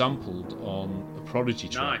 This was sampled on a Prodigy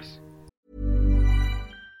track. Nice.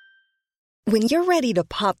 When you're ready to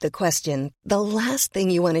pop the question, the last thing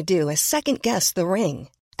you want to do is second guess the ring.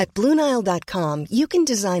 At BlueNile.com, you can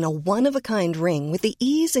design a one-of-a-kind ring with the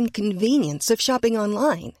ease and convenience of shopping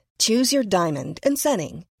online. Choose your diamond and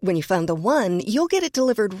setting. When you find the one, you'll get it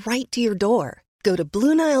delivered right to your door. Go to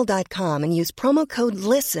BlueNile.com and use promo code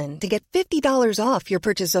LISTEN to get $50 off your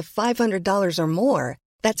purchase of $500 or more.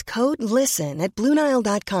 That's code LISTEN at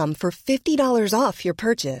BlueNile.com for $50 off your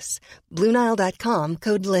purchase. BlueNile.com,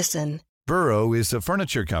 code LISTEN. Burrow is a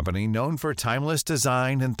furniture company known for timeless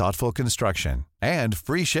design and thoughtful construction, and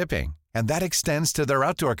free shipping, and that extends to their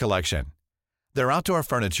outdoor collection. Their outdoor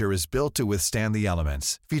furniture is built to withstand the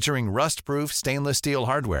elements, featuring rust-proof stainless steel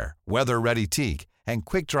hardware, weather-ready teak, and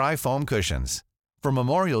quick-dry foam cushions. For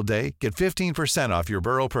Memorial Day, get 15% off your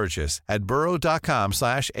Burrow purchase at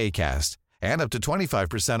burrow.com/ACAST and up to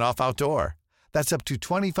 25% off outdoor. That's up to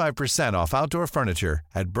 25% off outdoor furniture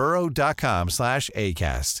at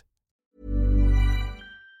burrow.com/ACAST.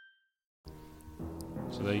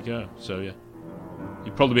 So there you go. So yeah,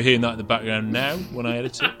 you'll probably be hearing that in the background now when I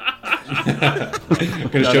edit it. I'm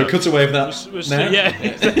going to show a cutaway of that now.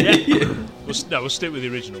 We'll stick with the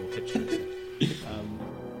original picture.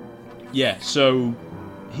 So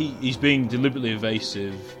he's being deliberately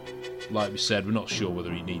evasive. Like we said, we're not sure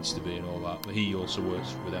whether he needs to be and all that, but he also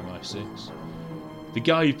works with MI6. The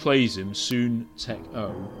guy who plays him, Soon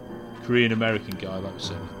Taek-oh, Korean-American guy, like we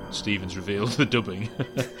said, Stevens revealed the dubbing.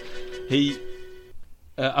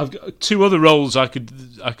 I've got two other roles I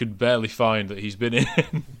could barely find that he's been in,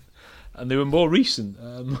 and they were more recent.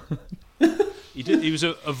 He was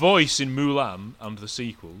a voice in Mulan and the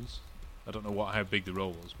sequels. I don't know how big the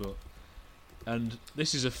role was, and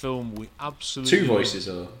this is a film we absolutely two voices,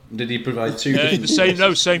 or did he provide two? Same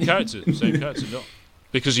character, not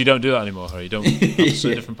because you don't do that anymore, Harry. You don't have a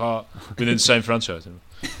different part within the same franchise anymore.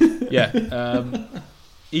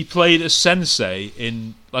 He played a sensei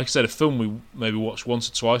in, like I said, a film we maybe watched once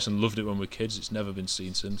or twice and loved it when we were kids. It's never been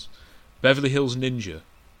seen since. Beverly Hills Ninja.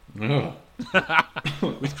 Oh.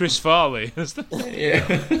 With Chris Farley. Yeah.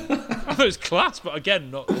 I thought it was class, but again,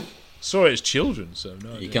 not. Sorry, it's children, so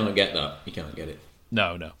no. You can't get that. You can't get it.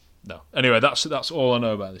 No. Anyway, that's all I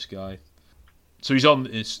know about this guy. So he's on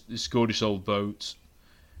this gorgeous old boat.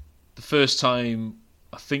 The first time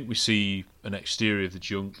I think we see an exterior of the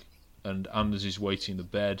junk, and Anders is waiting in the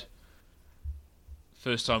bed.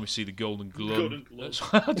 First time we see the Golden Glove.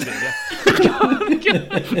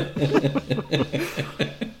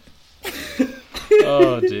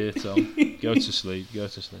 Oh dear, Tom. Go to sleep.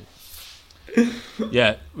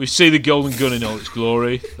 Yeah, we see the Golden Gun in all its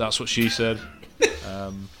glory. That's what she said.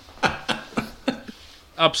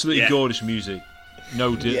 Absolutely gorgeous music.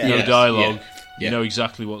 No dialogue. Yeah. You know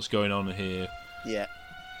exactly what's going on here. Yeah.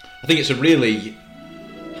 I think it's a really,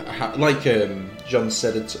 like John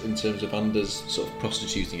said in terms of Anders sort of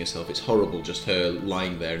prostituting herself, it's horrible just her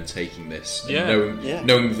lying there and taking this. And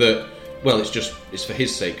knowing that, well, it's for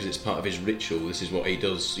his sake because it's part of his ritual. This is what he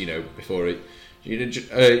does, before it.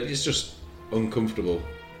 It's just uncomfortable.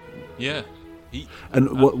 Yeah.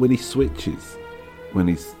 When he switches, when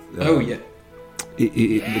he's...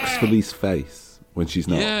 It looks for Lee's face when she's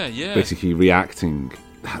not basically reacting.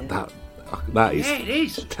 That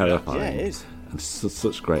is terrifying. Yeah, it is. And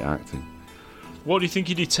such great acting. What do you think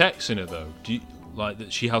he detects in her, though? Do you like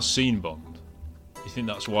that she has seen Bond? Do you think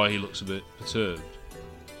that's why he looks a bit perturbed?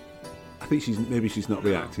 think she's not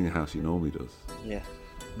reacting how she normally does. Yeah.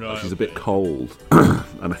 Right, she's a bit cold,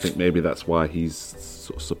 and I think maybe that's why he's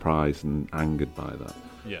sort of surprised and angered by that.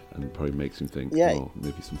 Yeah, and probably makes him think, maybe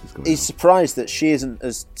something's going on. He's surprised that she isn't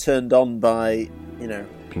as turned on by,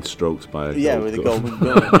 being stroked by a with a golden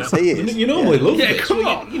gun as he is. You normally love it. Come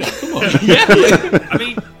on. Come on. I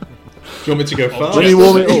mean, do you want me to go fast? Let me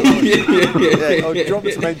warm it up. Or do you want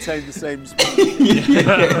me to maintain the same speed?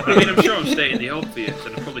 I mean, I'm sure I'm stating the obvious,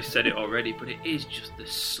 and I've probably said it already, but it is just the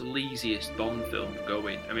sleaziest Bond film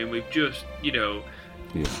going. I mean, we've just, Well,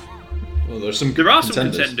 there are some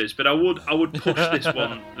contenders, but I would push this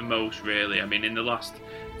one the most, really. I mean, in the last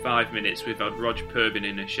 5 minutes, we've had Roger Purbin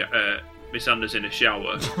in Miss Anders in a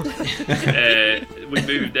shower. We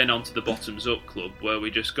moved then on to the Bottoms Up Club, where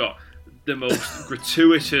we just got the most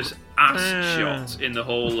gratuitous ass shot in the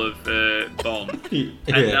whole of Bond.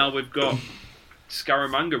 And now we've got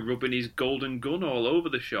Scaramanga rubbing his golden gun all over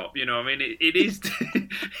the shop. I mean, it is...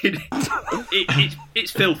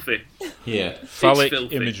 it's filthy. Yeah. Phallic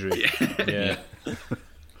imagery. Yeah.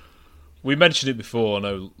 We mentioned it before. I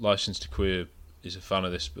know License to Queer is a fan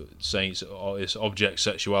of this, but saying it's object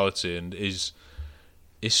sexuality, and is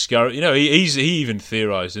Scaramanga... he even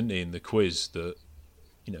theorised, didn't he, in the quiz that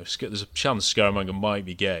there's a chance Scaramanga might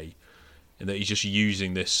be gay, and that he's just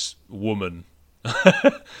using this woman.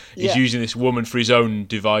 He's using this woman for his own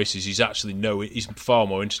devices. He's far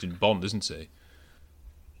more interested in Bond, isn't he?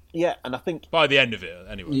 Yeah, and I think by the end of it,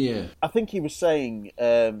 anyway. Yeah, I think he was saying,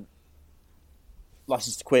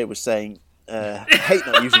 License to Queer was saying, I hate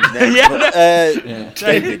not using his name.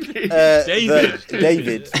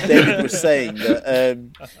 David was saying that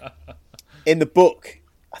in the book,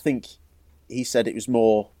 I think he said it was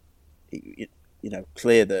more,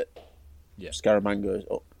 clear that Scaramanga,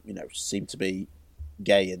 seemed to be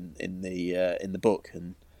gay in the book,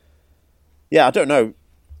 and I don't know.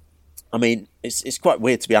 I mean, it's quite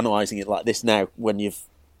weird to be analysing it like this now when you've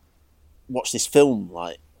watched this film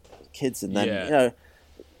like kids, and then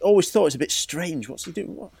always thought it was a bit strange. What's he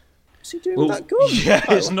doing? What's he doing with that gun? Yeah,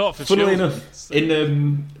 it's not for funnily children. enough,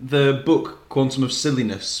 in the book Quantum of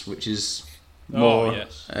Silliness, which is more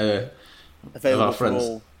available our friends. For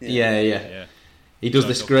all. Yeah. He does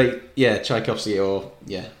this great, Tchaikovsky or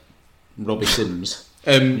Robbie Sims.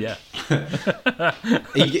 Stage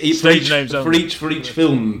names for each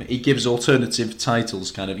film, he gives alternative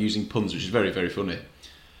titles, kind of using puns, which is very, very funny.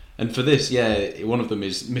 And for this, one of them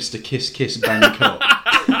is Mr. Kiss Kiss Bangkok,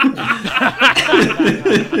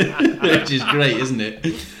 which is great, isn't it?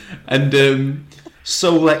 And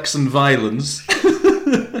Solex and Violence.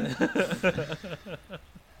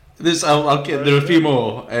 There are a few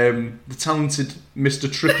more. The Talented Mr.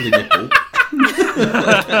 Triply Nipple.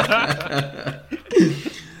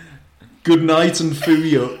 Good Night and Foo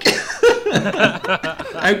Yuck.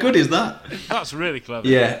 How good is that? That's really clever.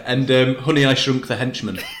 Yeah, and Honey, I Shrunk the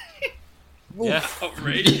Henchman. Yeah,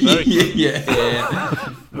 outrageous. Very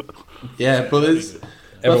cool. Yeah, but there's...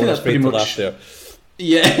 Everyone was pretty much laugh there.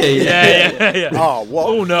 Yeah. Oh, what?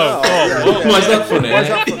 Oh, no. Why is that funny?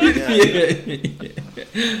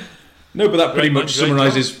 No, but that pretty much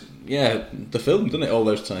summarises, the film, doesn't it? All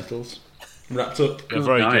those titles wrapped up. They're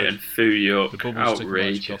very good. And Foo Yuck,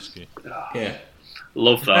 outrageous. Yeah,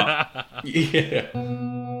 love that. Yeah.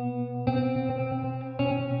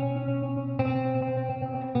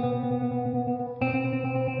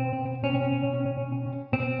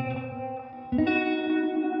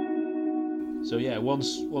 So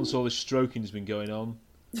once all this stroking has been going on,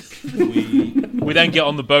 we then get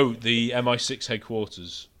on the boat, the MI6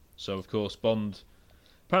 headquarters. So of course Bond.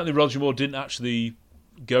 Apparently Roger Moore didn't actually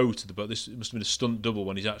go to the boat. This must have been a stunt double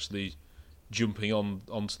when he's actually jumping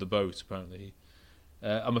onto the boat. Apparently,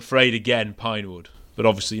 I'm afraid again Pinewood, but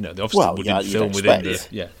obviously they didn't film within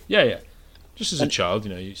the. Yeah. Just as a child,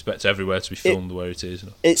 you expect everywhere to be filmed the way it is.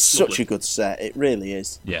 It's such a good set. It really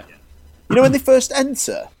is. Yeah. When they first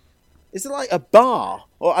enter. Is it like a bar?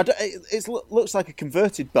 Or it looks like a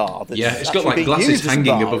converted bar. It's got like glasses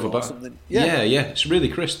hanging above a bar. Yeah, it's really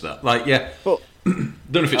crisp. That, but don't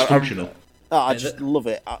know if it's functional. I just love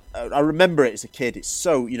it. I remember it as a kid. It's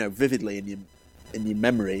so vividly in your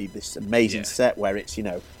memory. This amazing set where it's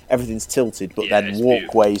everything's tilted, but then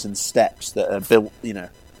walkways and steps that are built.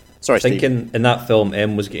 Sorry, I think in that film,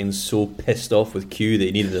 M was getting so pissed off with Q that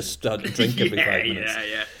he needed a drink every 5 minutes.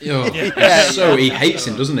 So he hates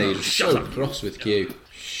him, doesn't he? He's so cross with Q.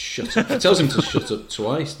 Shut up. He tells him to shut up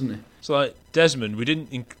twice, doesn't he? It's like, Desmond, we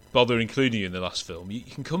didn't bother including you in the last film. You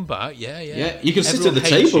can come back, Yeah, you can sit at the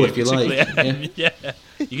table if you like.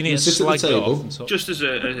 You can eat sit at the table. Just as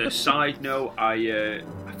a side note, I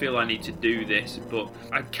feel I need to do this, but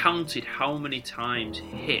I counted how many times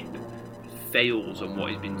Hip fails on what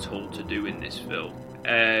he's been told to do in this film.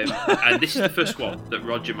 And this is the first one that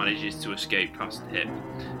Roger manages to escape past him.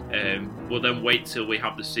 We'll then wait till we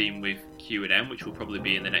have the scene with Q and M, which will probably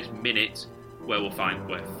be in the next minute, where we'll find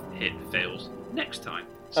where Hit fails next time.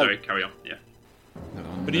 Sorry, carry on. Yeah.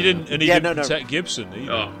 But he didn't protect Gibson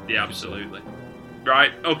either. Oh, yeah, absolutely.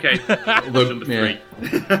 Right, okay. Number 3.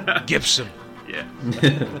 Gibson. Yeah.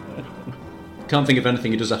 Can't think of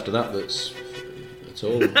anything he does after that that's at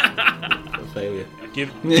all a failure.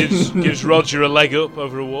 Gives Roger a leg up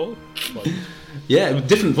over a wall. Yeah,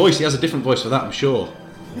 different voice. He has a different voice for that, I'm sure.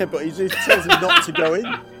 Yeah, but he tells him not to go in.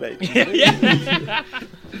 Yeah.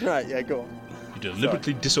 Right, yeah, go on. You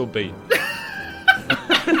deliberately disobeyed.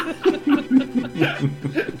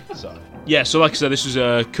 So like I said, this was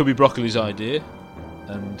Cubby Broccoli's idea,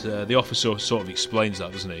 and the officer sort of explains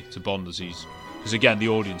that, doesn't he, to Bond because again the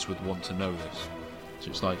audience would want to know this, so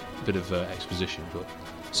it's like a bit of exposition, but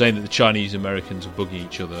saying that the Chinese Americans are bugging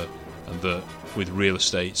each other, and that with real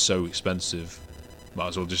estate so expensive, might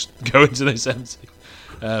as well just go into this empty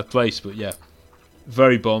place. But yeah,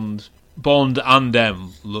 very Bond and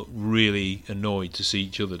M look really annoyed to see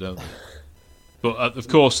each other, don't they? But of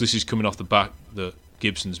course, this is coming off the back that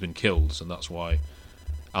Gibson's been killed, and that's why,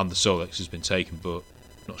 and the Solex has been taken. But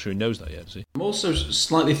not sure he knows that yet, does he? I'm also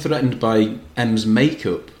slightly threatened by M's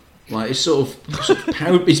makeup. Like it's sort of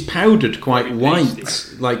it's powdered quite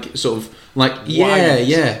white, like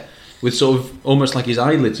yeah, with sort of almost like his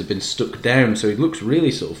eyelids have been stuck down, so he looks really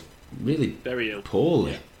very ill,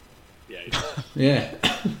 poorly. Yeah.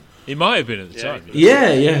 He might have been at the time.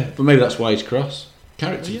 Yeah, but maybe that's why he's cross.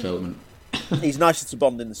 Character development. He's nicer to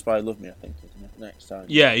Bond in The Spy Who Loved Me, I think, isn't it? Next time.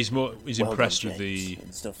 Yeah, he's impressed with the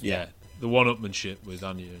stuff. The one-upmanship with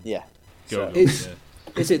Anya. Yeah.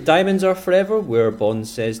 Is it Diamonds Are Forever, where Bond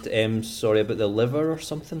says to M, sorry about the liver or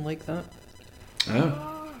something like that?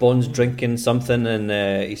 Oh. Bond's drinking something and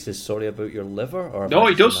he says, sorry about your liver? Or no,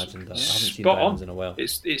 he does. I haven't seen Spot Diamonds on. in a while.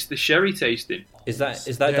 It's the sherry tasting. Is that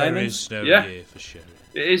Diamonds? There is no year for sherry.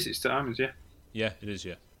 It is. It's Diamonds, yeah. Yeah, it is,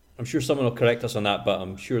 yeah. I'm sure someone will correct us on that, but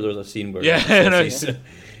I'm sure there's a scene where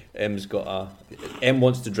M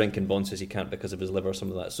wants to drink and Bond says he can't because of his liver or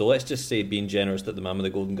something like that. So let's just say, being generous, that the man with the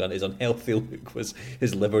golden gun is unhealthy. Look, was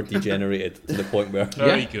his liver degenerated to the point where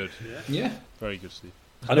very good. Yeah, very good, Steve.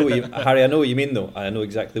 I know what you, Harry. I know what you mean, though. I know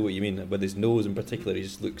exactly what you mean. With his nose in particular, he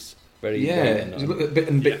just looks very He's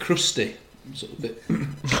a bit crusty, sort of bit.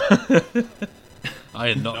 I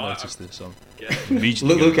had not noticed this.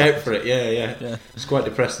 Look out for it. Yeah. It's quite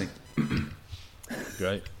depressing.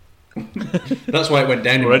 Great. That's why it went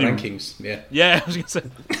down in the rankings. Yeah, I was going to say,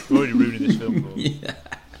 we're already ruining this film. Yeah.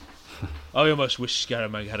 I almost wish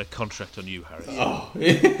Scaramanga had a contract on you, Harry. Oh,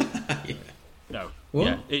 yeah. No. What?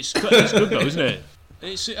 Yeah, it's good though, isn't it?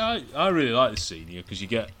 I really like this scene here because you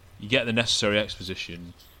get the necessary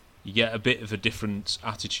exposition. You get a bit of a different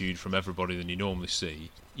attitude from everybody than you normally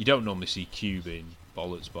see. You don't normally see Q being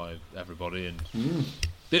bollocks by everybody, and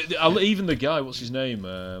even the guy, what's his name?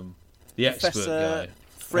 The expert guy,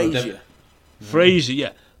 Fraser. Fraser,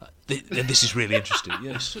 yeah. This is really interesting.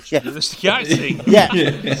 Yeah, it's such realistic acting.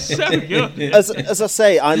 Yeah, so good. As I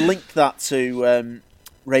say, I link that to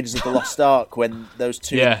Raiders of the Lost Ark when those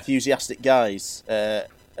two enthusiastic guys are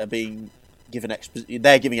being given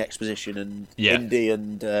they're giving exposition, and Indy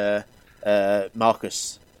and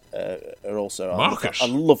Marcus are also. Marcus, I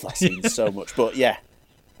love that scene so much. But yeah,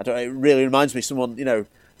 I don't know. It really reminds me of someone,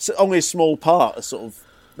 only a small part, a sort of.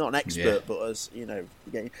 Not an expert, but as now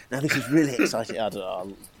this is really exciting. I don't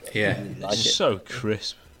know. Really like it's so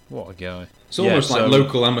crisp. What a guy! It's almost like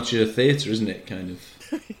local amateur theatre, isn't it? Kind of,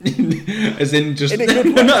 as in just in a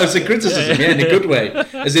good way. No, it's a criticism. In a good way.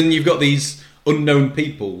 As in, you've got these unknown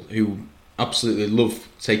people who absolutely love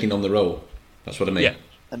taking on the role. That's what I mean. Yeah,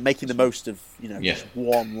 and making the most of just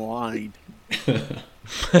one line.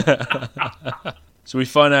 So we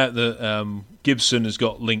find out that Gibson has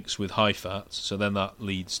got links with High Fat, so then that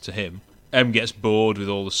leads to him. M gets bored with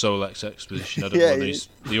all the Solex exposition. I don't know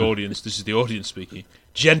the audience. This is the audience speaking.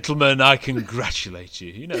 Gentlemen, I congratulate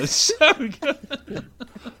you. It's so good.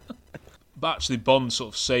 But actually, Bond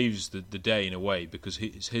sort of saves the day in a way because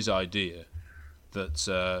it's his idea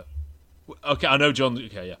that. Okay, I know John.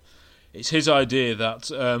 Okay, yeah, it's his idea that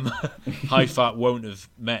High Fat won't have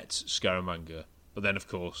met Scaramanga, but then of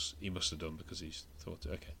course he must have done because he's thought.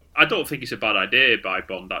 Okay. I don't think it's a bad idea by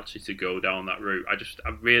Bond actually to go down that route. I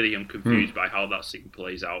really am confused by how that scene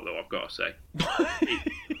plays out, though. I've got to say,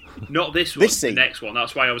 not this one, the next one.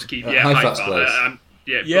 That's why I was keeping. High Fat's place. I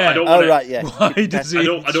don't want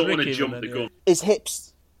I don't want to jump the gun. Is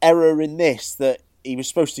Hip's error in this that he was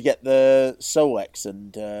supposed to get the Solex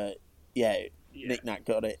and Nick Nack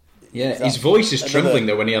got it? Yeah, his voice is trembling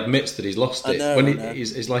though when he admits that he's lost it.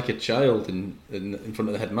 He's like a child in front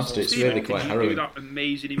of the headmaster. It's really quite harrowing. You do that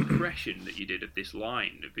amazing impression that you did of this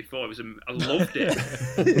line before. I loved it.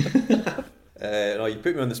 No, you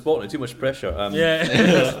put me on the spot now. Too much pressure.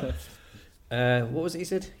 What was it he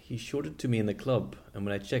said? He showed it to me in the club, and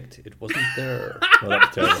when I checked, it wasn't there. Oh,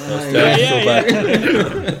 that was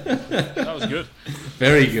That was good.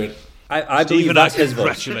 Very good. I believe that's his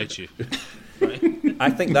voice. Congratulate you. I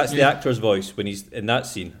think that's the actor's voice when he's in that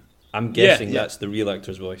scene. I'm guessing that's the real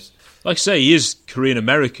actor's voice. Like I say, he is Korean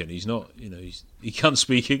American. He's not, he can't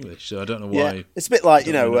speak English, so I don't know why. Yeah. It's a bit like,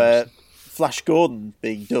 Flash Gordon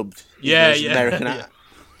being dubbed. American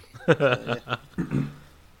actor.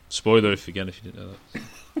 Spoiler if you didn't know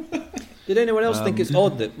that. Did anyone else think it's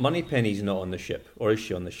odd that Moneypenny's not on the ship, or is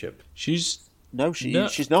she on the ship? She's not.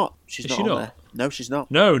 She's not on there. No, she's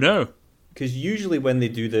not. No. Because usually when they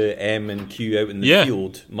do the M and Q out in the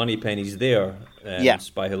field, Moneypenny's there.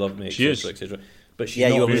 Spy Who Loved Me, etc. But she's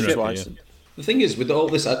not on the ship. The thing is, with all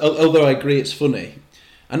this, although I agree it's funny,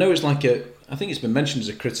 I know it's like I think it's been mentioned as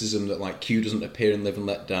a criticism that like Q doesn't appear in Live and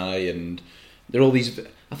Let Die, and there are all these.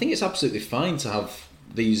 I think it's absolutely fine to have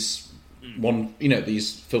these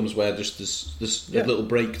these films where just there's a little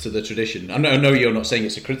break to the tradition. I know you're not saying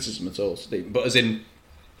it's a criticism at all, Steve, but as in,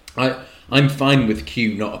 I'm fine with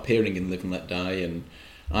Q not appearing in Live and Let Die, and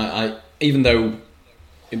I even though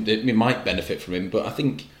it might benefit from him, but I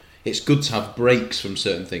think it's good to have breaks from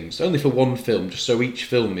certain things, only for one film, just so each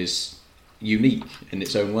film is unique in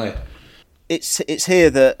its own way. It's here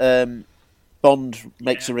that Bond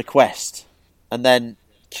makes a request, and then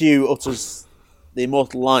Q utters the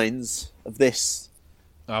immortal lines of this.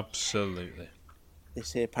 Absolutely.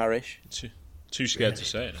 This here parish. Too scared to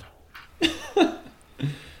say it. You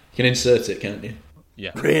can insert it, can't you?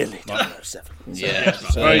 Yeah. Really? 007. Yeah.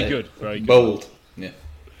 Very good. Very good. Bold. Yeah.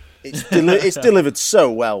 It's delivered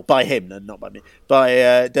so well by him, and not by me,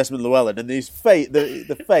 by Desmond Llewellyn, and his face,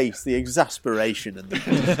 the face, the exasperation, and the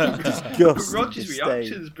disgust. Roger's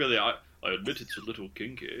reaction is brilliant. I admit it's a little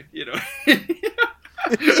kinky, Yeah.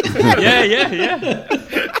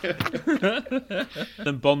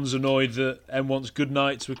 Then Bond's annoyed that M wants good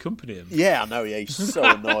night to accompany him. Yeah, I know. Yeah, he's so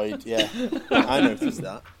annoyed. Yeah, I noticed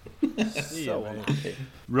that. So unlucky.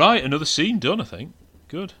 Right, another scene done. I think.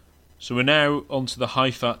 Good. So we're now onto the High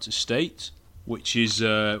Fat Estate, which is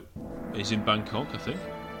in Bangkok, I think,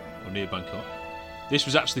 or near Bangkok. This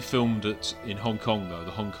was actually filmed in Hong Kong, though. The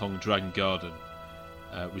Hong Kong Dragon Garden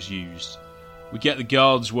was used. We get the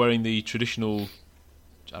guards wearing the traditional,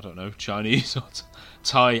 Chinese or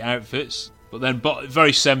Thai outfits. But then,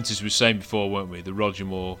 very 70s we were saying before, weren't we? The Roger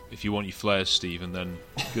Moore, if you want your flares, Steve, and then,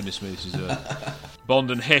 goodness me, this is Bond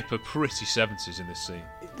and Hip are pretty 70s in this scene.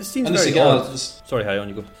 This seems very odd. Sorry, Harry, on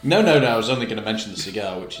you go. No, I was only going to mention the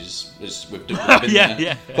cigar, which is we've been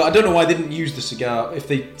there. But I don't know why they didn't use the cigar. If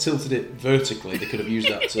they tilted it vertically, they could have used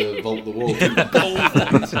that to vault the wall.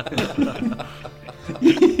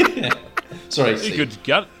 Yeah. Sorry, Steve.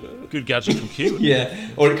 Good gadget from Q. Yeah,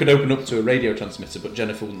 or it could open up to a radio transmitter, but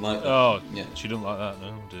Jennifer wouldn't like that. Oh, yeah, she doesn't like that.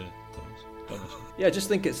 No, dear. Yeah, I just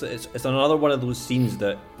think it's another one of those scenes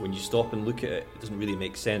that when you stop and look at it, it doesn't really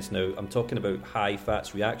make sense. Now, I'm talking about High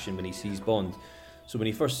Fat's reaction when he sees Bond. So when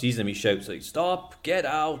he first sees him, he shouts like, "Stop! Get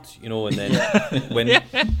out!" And then when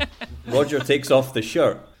Roger takes off the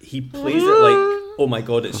shirt, he plays it like, "Oh my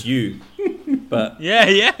God, it's you!" But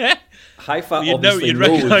yeah. High Fat obviously you'd knows.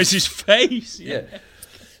 recognise his face. Yeah.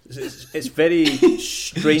 It's very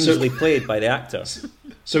strangely played by the actor.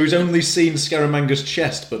 So he's only seen Scaramanga's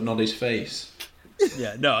chest, but not his face.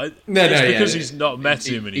 Yeah, no, because he's not met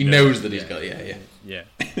him, and he knows that he's got. Yeah.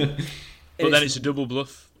 But then it's a double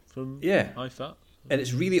bluff from High Fat, and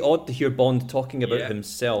it's really odd to hear Bond talking about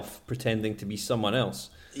himself, pretending to be someone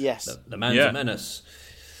else. Yes, the man's a menace.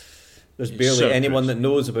 There's barely anyone that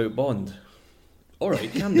knows about Bond. All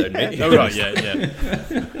right, calm down, mate. All right,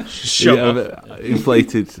 yeah. Shut up.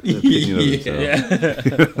 Inflated opinion of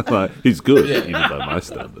himself. Like, he's good, even by my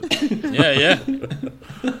standards. Yeah.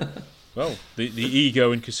 Well, the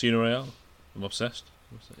ego in Casino Royale. I'm obsessed.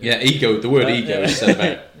 Yeah, ego. The word ego is said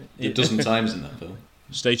about a dozen times in that film.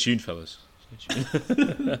 Stay tuned, fellas.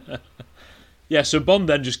 Yeah, so Bond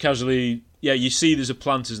then just casually... Yeah, you see there's a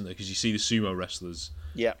plant, isn't there? Because you see the sumo wrestlers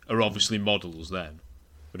are obviously models then.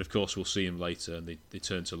 But of course we'll see them later and they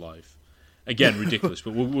turn to life. Again, ridiculous,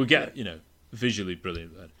 but we'll get, visually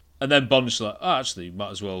brilliant then. And then Bond's like, actually,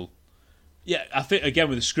 might as well... Yeah, I think, again,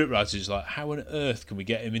 with the scriptwriter, it's like, how on earth can we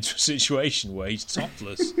get him into a situation where he's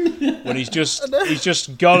topless? When he's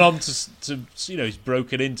just gone on to he's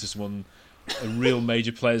broken into a real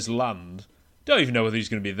major player's land, Don't even know whether he's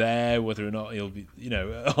going to be there, whether or not he'll be,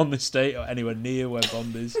 on the state or anywhere near where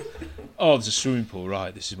Bond is. Oh, there's a swimming pool,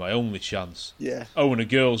 right, this is my only chance. Yeah. Oh, and a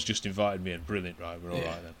girl's just invited me in. Brilliant, right, we're all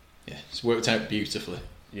right then. Yeah, it's worked out beautifully.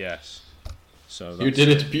 Yes. So you did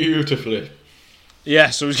it beautifully.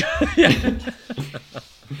 Yes, I was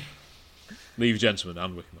Leave Gentleman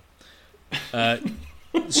and Wickham.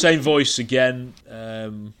 Same voice again.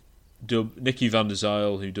 Nikki van der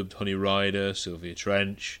Zyl, who dubbed Honey Rider, Sylvia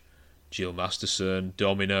Trench, Jill Masterson,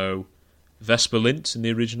 Domino, Vesper Lint in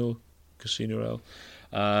the original Casino Royale,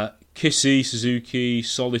 Kissy Suzuki,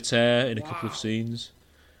 Solitaire in a couple of scenes.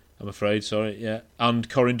 I'm afraid, and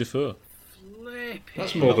Corinne Defoe.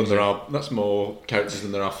 That's more than there are. That's more characters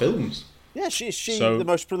than there are films. Yeah, she's the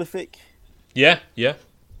most prolific. Yeah.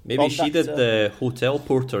 Maybe Bond she did the hotel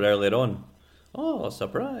porter earlier on. Oh,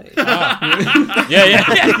 surprise!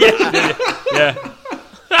 Yeah.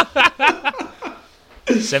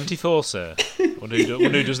 74, sir. Wonder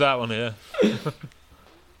who does that one here.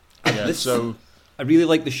 I really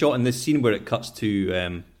like the shot in this scene where it cuts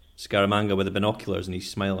to Scaramanga with the binoculars and he's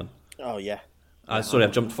smiling. Oh yeah. Sorry,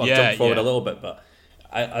 I've jumped forward a little bit, but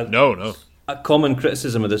No. A common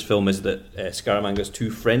criticism of this film is that Scaramanga's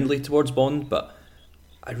too friendly towards Bond, but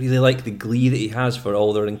I really like the glee that he has for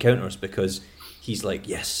all their encounters because he's like,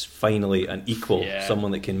 yes, finally an equal,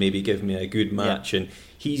 someone that can maybe give me a good match, and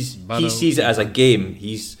he sees it as a game.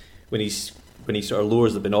 When he sort of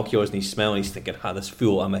lowers the binoculars and he's smiling, he's thinking, this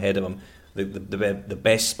fool, I'm ahead of him, the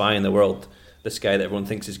best spy in the world, this guy that everyone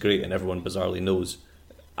thinks is great and everyone bizarrely knows.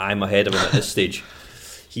 I'm ahead of him at this stage.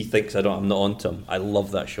 He thinks I'm not onto him. I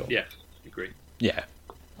love that shot. Yeah, agree. Yeah,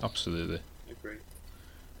 absolutely. Agree.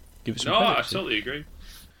 Give it some credit. I totally agree.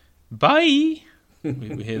 Bye.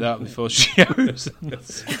 we hear that before she goes, and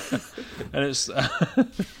it's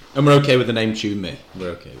and we're okay with the name Tune Me.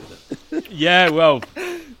 We're okay with it. Yeah, well,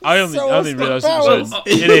 I only realised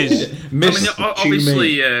it is.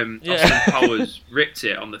 Obviously, Austin Powers ripped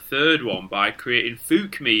it on the third one by creating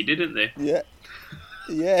Fook Me, didn't they? Yeah.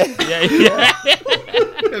 And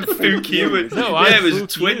Fook you. It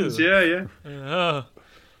was twins. You. Yeah. Oh.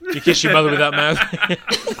 You kiss your mother with that mouth.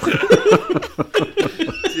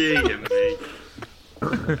 Dear me.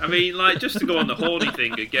 I mean, just to go on the horny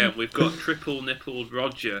thing again, we've got triple nippled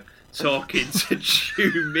Roger talking to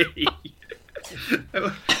Chew Me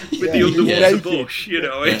with the underwater bush.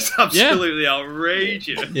 It's absolutely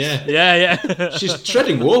outrageous. Yeah. She's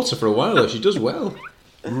treading water for a while, though. She does well.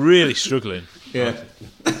 Really struggling. Yeah.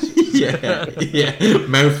 Yeah.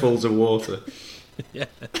 Mouthfuls of water. Yeah.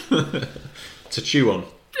 To chew on.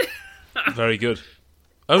 Very good.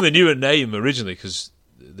 I only knew her name originally because,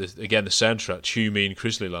 the soundtrack, Chew Me in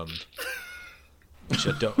Crisley Land. Which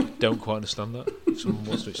I don't quite understand that. If someone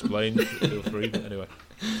wants to explain, feel free. But anyway.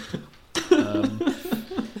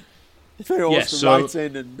 If anyone wants to write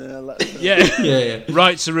in and let us know. Yeah.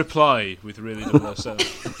 Write to reply with Really 007.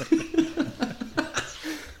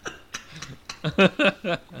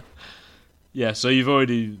 Yeah, so you've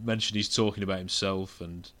already mentioned he's talking about himself,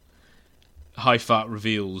 and High Fat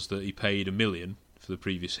reveals that he paid $1 million for the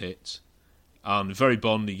previous hit, and very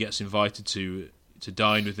Bond, he gets invited to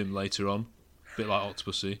dine with him later on, a bit like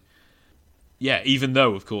Octopussy. Yeah, even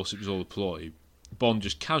though of course it was all a ploy, Bond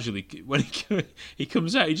just casually, when he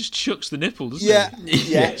comes out, he just chucks the nipple, doesn't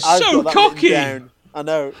he? Yeah. So cocky. I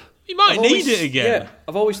know. He might need it again. Yeah,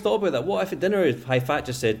 I've always thought about that. What if at dinner if High Fat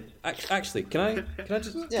just said, "Actually, can I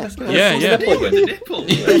just the nipple?"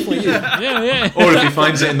 Yeah. Or if he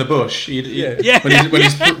finds it in the bush, when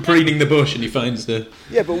he's preening the bush and he finds the.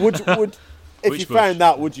 Yeah, but would if you found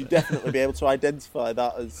that, would you definitely be able to identify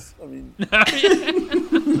that as? I mean,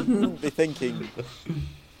 wouldn't be thinking.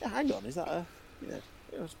 Hang on, is that a?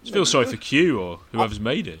 I feel sorry for Q or whoever's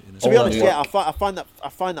made it. To be honest, I find that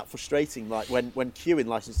frustrating. Like when Q in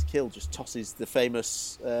License to Kill just tosses the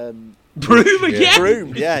famous broom again.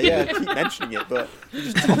 Broom, yeah. Keep mentioning it, but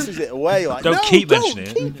he just tosses it away. Like, don't keep mentioning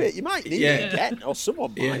it. Keep it. You might need it again, or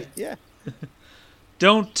someone might. Yeah.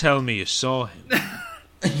 Don't tell me you saw him.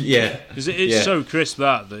 Yeah, because it's so crisp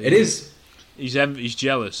that it is. He's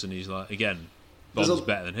jealous, and he's like, again, Bond's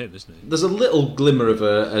better than him, isn't he? There's a little glimmer of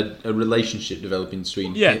a relationship developing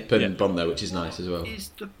between Pip and Bond, though, which is nice as well. Is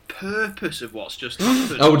the purpose of what's just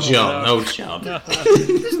happened? Oh, John.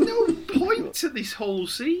 There's no point to this whole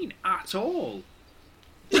scene at all.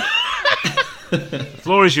 The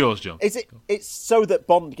floor is yours, John. It's so that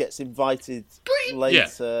Bond gets invited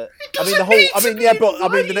later. I mean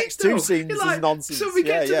the next two scenes is nonsense. So we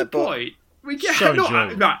get to the point. We get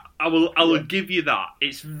I will give you that.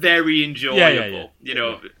 It's very enjoyable, you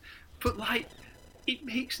know. But It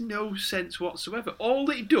makes no sense whatsoever. All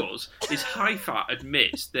it does is Hi-Fat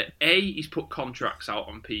admits that A, he's put contracts out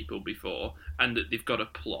on people before and that they've got a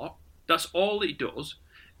plot. That's all it does.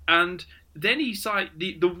 And then he's like,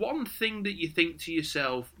 the one thing that you think to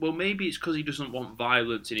yourself, well, maybe it's because he doesn't want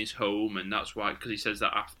violence in his home, and that's why, because he says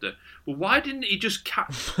that after. Well, why didn't he just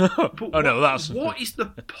what is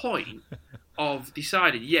the point of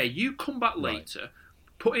deciding, you come back later,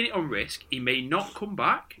 putting it on risk, he may not come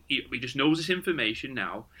back, he just knows this information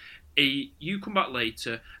now, you come back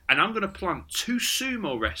later, and I'm going to plant 2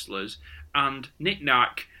 sumo wrestlers and Nick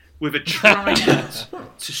Nack with a trident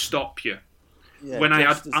to stop you. Yeah, when I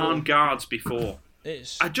had armed guards before.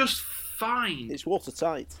 I just find... It's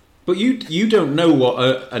watertight. But you don't know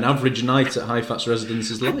what an average night at Hi-Fat's residence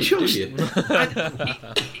is like, do you?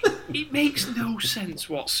 It makes no sense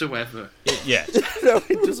whatsoever. No,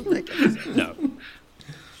 it doesn't make any sense. No.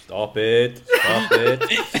 Stop it.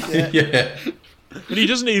 Yeah. But he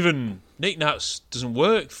doesn't even... Nick Nats doesn't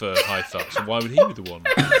work for Hi-Fat, so why would he be the one?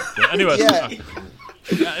 Anyway,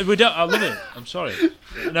 we don't... I love it. I'm sorry.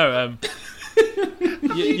 No,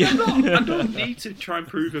 I don't need to try and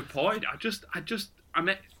prove a point.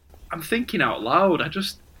 I'm thinking out loud.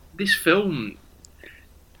 This film,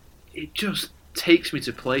 it just takes me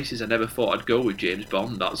to places I never thought I'd go with James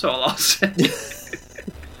Bond. That's all I'll say.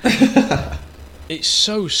 It's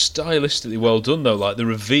so stylistically well done, though. Like the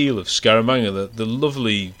reveal of Scaramanga, the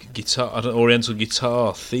lovely Oriental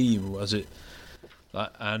guitar theme, was it?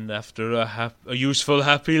 And after a useful,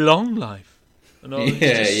 happy, long life. It's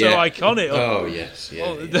just so iconic. Oh, yes.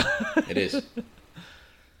 Yeah. It is.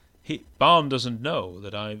 Bond doesn't know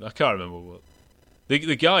that I can't remember what.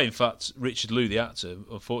 The guy, in fact, Richard Liu, the actor,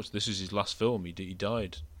 unfortunately, this was his last film. He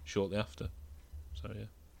died shortly after. So, yeah.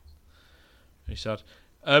 Very sad.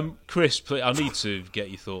 Chris, please, I need to get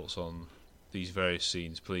your thoughts on these various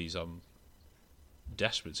scenes, please. I'm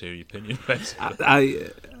desperate to hear your opinion, basically.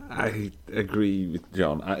 I agree with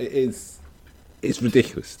John. It's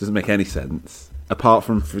ridiculous. It doesn't make any sense. Apart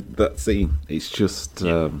from for that scene, it's just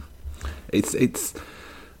it's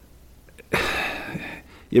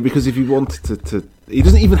because if he wanted to he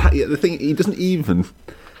doesn't even he doesn't even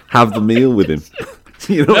have the meal with him.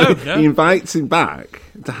 No. He invites him back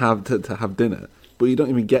to have dinner, but you don't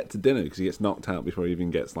even get to dinner because he gets knocked out before he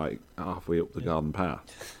even gets like halfway up the garden path.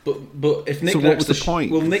 But if Nick so Nack's what was the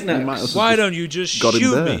point? Well, Nick Nack's, why don't you just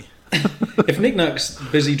shoot me? If Nick Nack's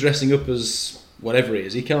busy dressing up as whatever he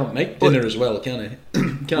is, he can't make dinner as well, can he?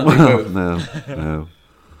 Can't do both. No.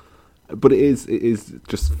 But it is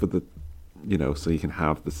just for the, so you can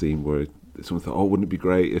have the scene where someone thought, wouldn't it be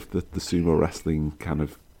great if the sumo wrestling kind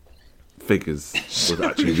of figures were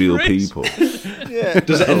actually real people? Yeah.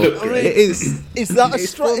 Does it end up great? It is. Is that a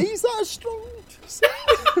strong?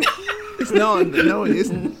 It's not. No, it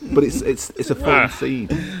isn't. But it's a fun scene.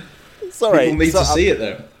 Sorry, people need to see it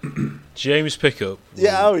though. James Pickup.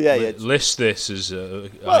 List this as a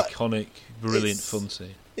iconic, brilliant fun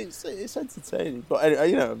scene. It's entertaining, but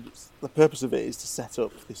the purpose of it is to set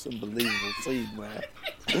up this unbelievable scene where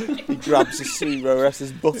he grabs a sumo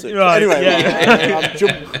wrestler's buttock. Right, anyway, yeah. I'm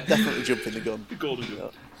definitely jumping the gun. The golden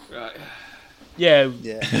gun. Right. Yeah.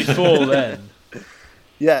 Before then.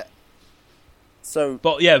 Yeah. So.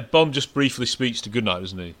 But yeah, Bond just briefly speaks to Goodnight,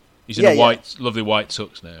 doesn't he? He's in a lovely white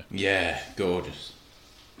tux now. Yeah, gorgeous.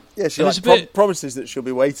 Yeah, she promises that she'll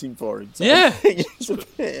be waiting for him. So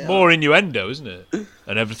more innuendo, isn't it?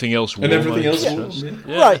 And everything else. Warm.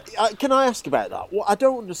 Right? Can I ask about that? What I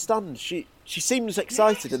don't understand. She seems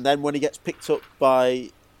excited, and then when he gets picked up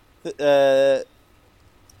by Lieutenant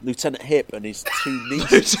Hip and his 2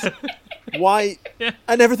 nieces, why? Yeah.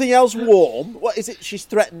 And everything else warm. What is it? She's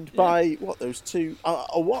threatened by what? Those 2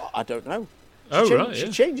 or what? I don't know. She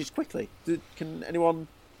changes quickly. Can anyone?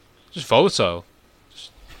 Just volatile.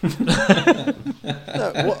 I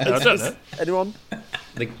don't know. Anyone?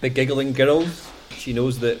 The giggling girls. She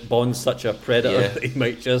knows that Bond's such a predator that he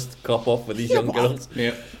might just cop off with these young girls.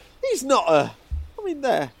 Yeah. He's not a. I mean,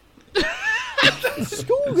 they're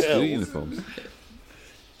schoolgirls. Uniforms.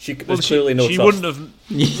 She clearly knows. She wouldn't have.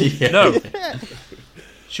 No.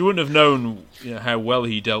 She wouldn't have known, how well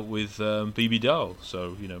he dealt with BB Doll.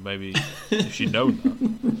 So maybe if she'd known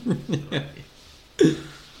that.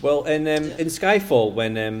 Well, in Skyfall,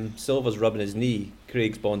 when Silva's rubbing his knee,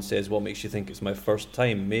 Craig's Bond says, "What makes you think it's my first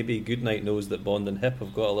time?" Maybe Goodnight knows that Bond and Hip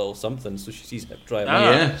have got a little something, so she sees Hip drive.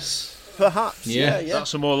 Yes, perhaps. Yeah.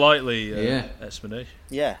 That's a more likely explanation.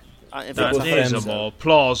 Yeah, that is a more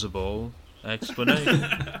plausible explanation.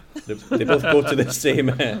 They both go to the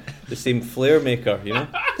same flare maker,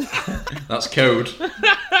 That's code.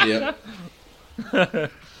 Yeah.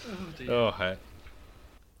 Oh, hey.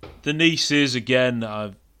 The nieces, again,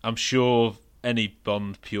 I'm sure any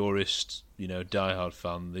Bond purist, diehard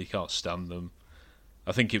fan, they can't stand them.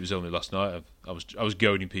 I think it was only last night I was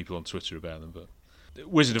goading people on Twitter about them, but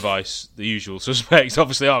Wizard of Ice, the usual suspects,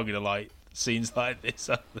 obviously aren't going to like scenes like this.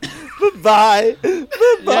 Bye.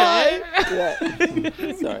 Yeah.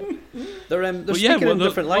 Sorry. They're speaking in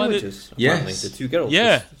different languages. Apparently, the two girls.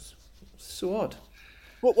 Yeah. It's so odd.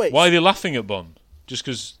 Wait. Why are they laughing at Bond? Just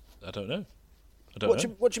because? I don't know. What do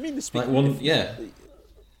you mean they're speaking? Like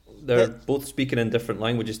they're both speaking in different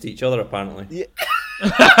languages to each other, apparently. Yeah.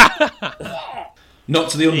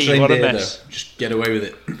 Not to the untrained ear, though. Just get away with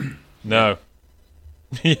it. No.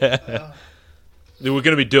 Yeah. They were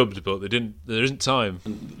going to be dubbed, but they didn't. There isn't time.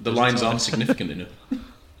 The lines aren't significant enough.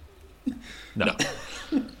 No.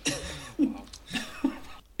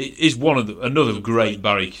 It is another great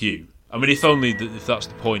Barry Q. I mean, if that's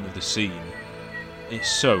the point of the scene,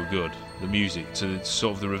 it's so good. The music to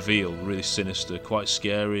sort of the reveal, really sinister, quite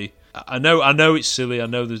scary. I know it's silly. I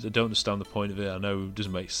know I don't understand the point of it. I know it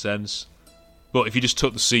doesn't make sense. But if you just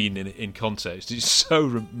took the scene in context, it's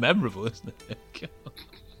so memorable, isn't it?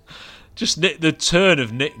 Just the turn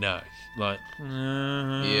of Knick-Knack, like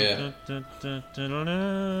no.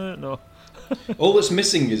 All that's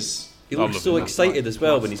missing is he looks so excited as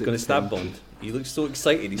well when he's going to stab Bond. He looks so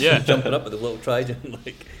excited. He's jumping up with a little trident,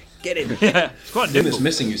 like get him. Yeah, it's quite. The thing that's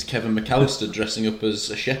missing is Kevin McAllister dressing up as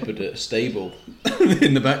a shepherd at a stable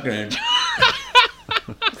in the background.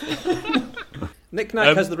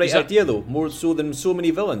 Knick-Knack has the right idea, though, more so than so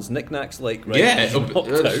many villains. Knick-Knack's like,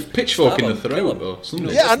 pitchfork in the throat or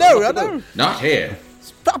something. Yeah, I know. Not here.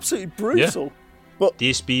 It's absolutely brutal. Yeah. But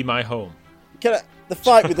this be my home. The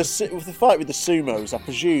fight with the sumos, I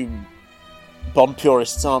presume Bond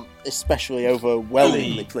purists aren't especially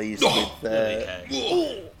overwhelmingly pleased with.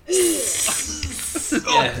 It's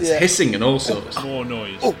hissing and all sorts. More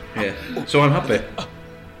noise. Yeah. So I'm happy.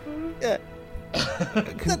 Yeah.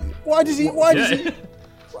 Why does he? Yeah.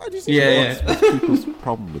 What's people's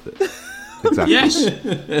problem with it? Exactly. Yes.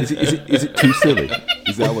 Is it too silly?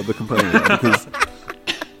 Is that what they're complaining about? Because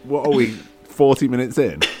what are we? 40 minutes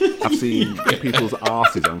in, I've seen people's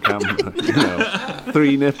arses on camera.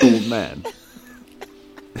 3 nippled men.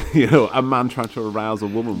 A man trying to arouse a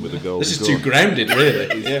woman with a golden This is too grounded, really.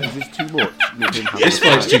 Is this too much? This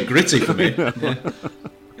fight's too gritty for me.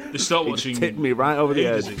 They start watching. Tipped me right over the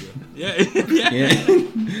edge. Yeah.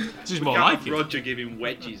 This is more like it. Roger giving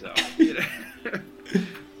wedges out. Good.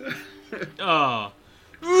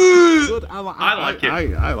 I like it.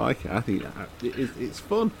 I like it. I think it's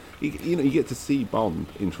fun. You get to see Bond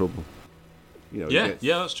in trouble.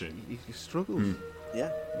 That's true. He struggles.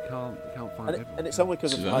 Yeah, you can't find everyone. And it's only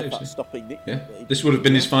because of Haifa stopping Nick. Yeah. This would have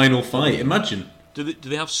been his final fight. Imagine. Do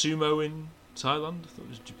they have sumo in Thailand? I thought it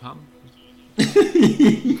was Japan.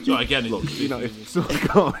 So again, look, if someone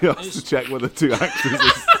can't ask to check whether 2 actors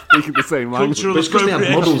are speaking the same language. But it's because they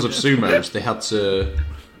had models of sumos. They had to.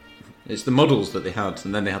 It's the models that they had,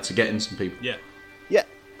 and then they had to get in some people. Yeah.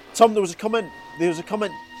 Tom, there was a comment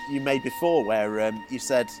you made before where you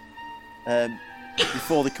said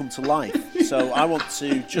before they come to life. So I want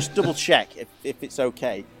to just double check if it's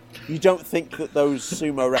okay. You don't think that those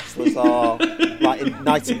sumo wrestlers are like in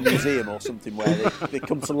Night at the Museum or something where they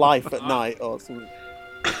come to life at night or something?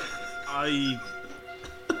 I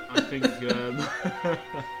think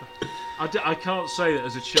I can't say that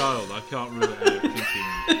as a child. I can't rule it out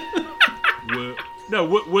thinking.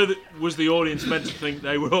 Was the audience meant to think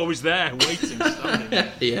they were always there, waiting, standing?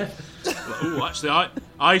 Yeah. Like, actually,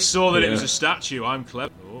 I saw that it was a statue. I'm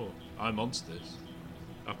clever. I'm onto this.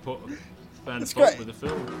 I put a fan fault with the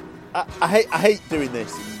film. I hate doing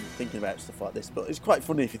this and thinking about stuff like this, but it's quite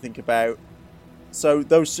funny if you think about. So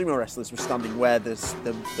those sumo wrestlers were standing where the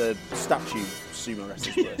statue sumo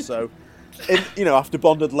wrestlers were. So, after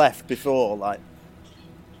Bond had left before,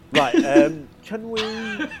 can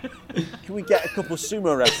we get a couple of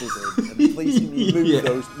sumo wrestlers in? And please can you move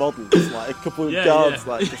those models, like a couple of guards,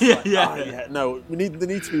 no, they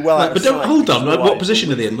need to be well out but of don't sight. hold on. What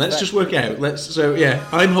position are they in? Let's just work out.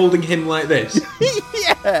 I'm holding him like this.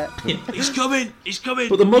 Yeah. He's coming.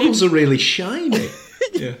 But the models are really shiny.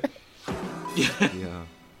 Yeah.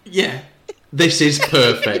 This is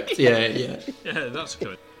perfect. Yeah, that's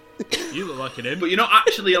good. You look like an imp. But you're not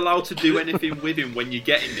actually allowed to do anything with him when you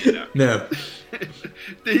get in there. No.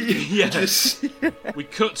 We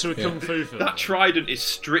cut to a kung fu film. That trident is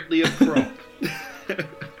strictly a prop.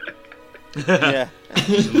 It's a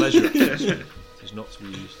leisure exercise. It's not to be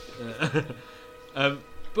used.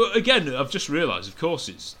 But again, I've just realised, of course,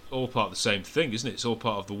 it's all part of the same thing, isn't it? It's all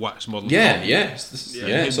part of the wax model.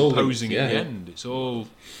 It's all posing at the end. It's all.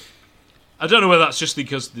 I don't know whether that's just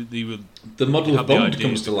because the model of Bond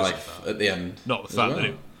comes to life at the end. Not the fact that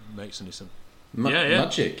it makes any sense.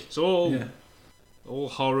 Magic. It's all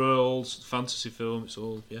horror, all fantasy film. It's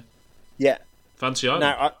all Yeah. Fancy Island.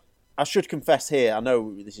 Now, I should confess here. I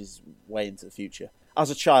know this is way into the future. As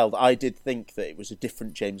a child, I did think that it was a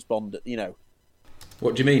different James Bond. You know.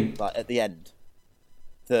 What do you mean? Like at the end,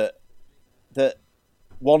 that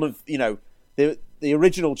one of the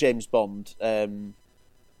original James Bond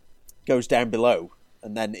goes down below,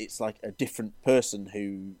 and then it's like a different person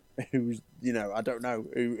who's I don't know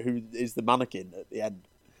who is the mannequin at the end.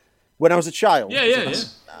 When I was a child,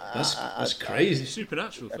 that's crazy.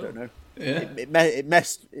 Supernatural. I don't know. Yeah. It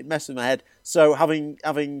messed with my head. So having,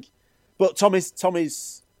 but Tommy's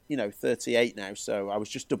 38 now, so I was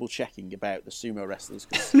just double checking about the sumo wrestlers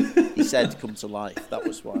because he said come to life. That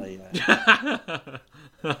was why.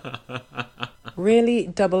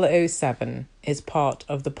 Really 007 is part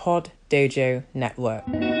of the Pod Dojo network.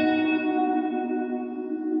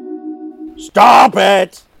 Stop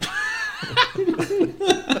it!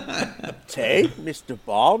 Take Mr.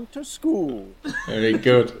 Bond to school. Very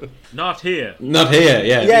good. Not here. Not here,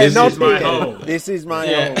 yeah. Yeah, this is my home. This is my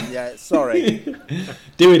home. Yeah, sorry.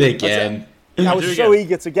 Do it again. I was so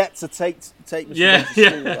eager to get to take Mr. Bond to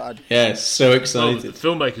school. Yeah, so excited. Well, the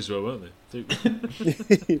filmmakers were, weren't they?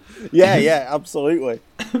 yeah, absolutely.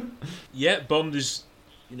 Yeah, Bond is,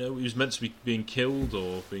 he was meant to be being killed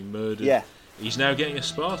or being murdered. Yeah. He's now getting a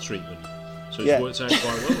spa treatment. So it's worked out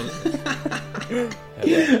quite well, hasn't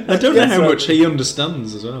it? I don't know how much he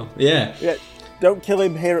understands as well. Yeah. Yeah. Don't kill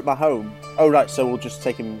him here at my home. Oh, right, so we'll just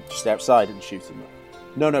take him just outside and shoot him.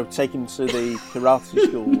 No, take him to the karate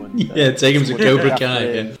school. And, take him to Cobra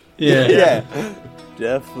Kai. Yeah.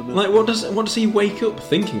 Definitely. Like, what does he wake up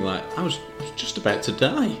thinking? Like, I was just about to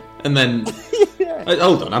die. And then,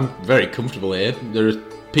 hold on, I'm very comfortable here. There are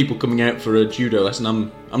people coming out for a judo lesson.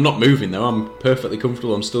 I'm not moving though. I'm perfectly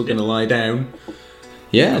comfortable. I'm still going to lie down.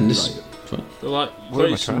 Yeah, and this. They're like, where are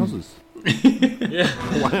my trousers? Yeah.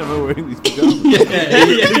 Why am I wearing these pajamas?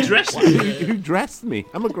 Who dressed me? Who dressed me?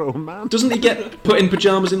 I'm a grown man. Doesn't he get put in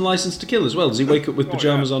pajamas in License to Kill as well? Does he wake up with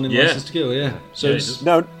pajamas on in License to Kill? Yeah. So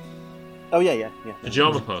no. Oh yeah.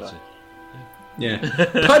 Pajama party. Yeah.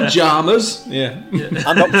 Pajamas. Yeah. And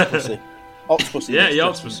Octopussy. Octopussy. Yeah,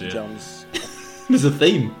 Octopussy. Pajamas. There's a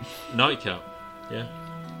theme. Nightcap. Yeah.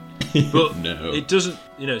 But it doesn't.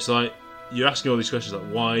 It's like you're asking all these questions like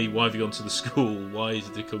why have you gone to the school? Why is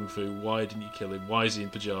it kung fu? Why didn't you kill him? Why is he in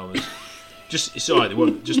pajamas? It's alright. They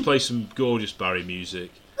won't just play some gorgeous Barry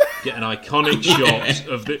music. Get an iconic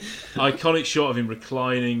shot of him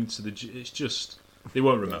reclining to the. It's just they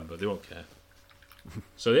won't remember. They won't care.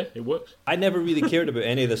 So yeah, it works. I never really cared about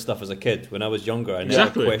any of this stuff as a kid. When I was younger, I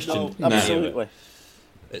never questioned. No, absolutely.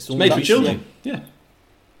 It's made for children. Yeah.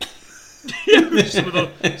 Some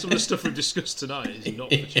of the stuff we've discussed tonight is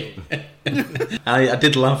not for children. I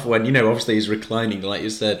did laugh when obviously he's reclining like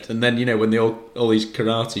you said, and then when all these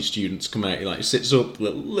karate students come out, he sits up a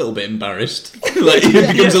little bit embarrassed, like he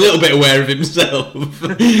becomes a little bit aware of himself.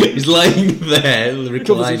 He's lying there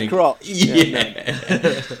reclining. His crotch.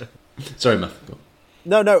 Yeah. Sorry, Matt.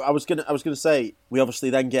 No. I was gonna say we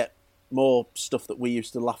obviously then get more stuff that we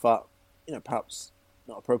used to laugh at. Perhaps.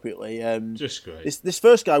 Not appropriately. Just great. This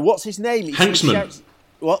first guy, what's his name? Hanksman.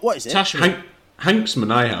 What is it? Tashman.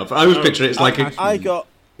 Hanksman. I was picturing it's like I got.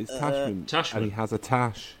 It's Tashman. Tashman. And he has a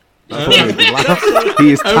tash. He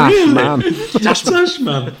is Tash Man. Tash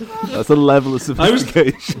Man. That's a level of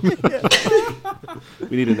sophistication.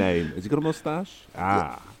 We need a name. Has he got a moustache?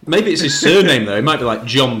 Maybe it's his surname though. It might be like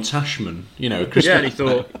John Tashman. Yeah, and he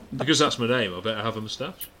thought because that's my name, I better have a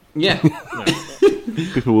moustache. Yeah.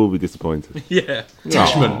 People will be disappointed. Yeah.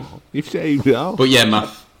 Tashman. You've shaved it off. But yeah, Matt,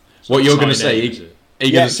 what you're going to say? Are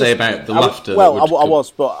you going to say about the laughter? Well, I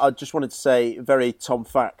was, but I just wanted to say a very Tom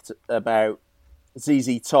fact about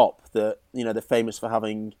ZZ Top. That they're famous for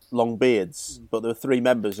having long beards, but there were 3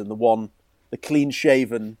 members, and the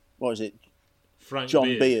clean-shaven, what is it? Frank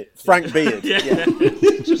Beard. Frank Beard. Yeah.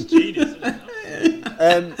 Just genius.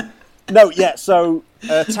 So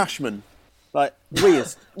Tashman. Like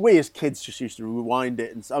we as kids just used to rewind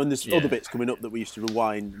it, and there's other bits coming up that we used to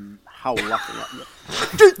rewind and howl laughing at.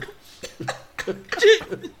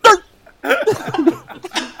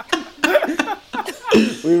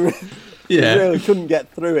 We really couldn't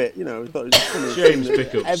get through it. We thought it was the funniest James thing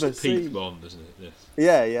Pickup's ever peak seen. Bond, isn't it?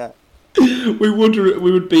 Yes. Yeah. We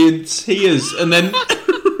would be in tears and then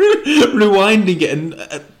rewinding it and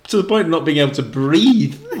to the point of not being able to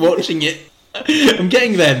breathe watching it. I'm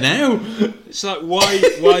getting there now. It's like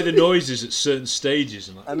why the noises at certain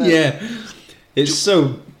stages? Yeah, it's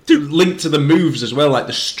so linked to the moves as well, like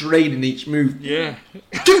the strain in each move. Yeah.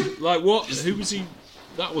 Like what? Who was he?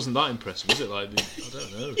 That wasn't that impressive, was it? Like, I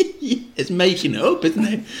don't know. It's making it up, isn't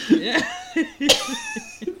it? Yeah.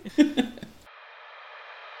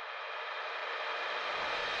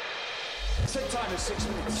 Take time is 6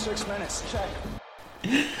 minutes. 6 minutes. Check.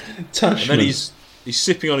 Tashman. And then he's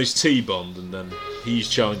sipping on his tea, Bond, and then he's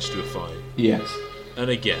challenged to a fight. Yes. And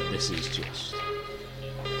again, this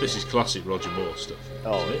is classic Roger Moore stuff.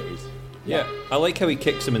 Oh, it is. Yeah, I like how he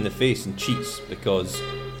kicks him in the face and cheats, because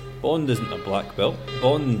Bond isn't a black belt.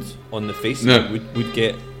 Bond, on the face of it, would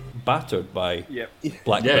get battered by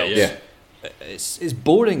black belts. Yeah. It's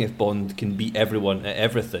boring if Bond can beat everyone at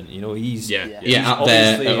everything. You know, he's out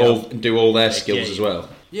there do all their skills as well.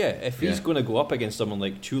 Yeah, if he's going to go up against someone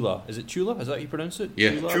like Chula, is it Chula? Is that how you pronounce it?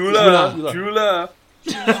 Yeah, Chula.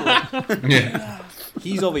 Yeah.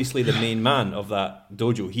 He's obviously the main man of that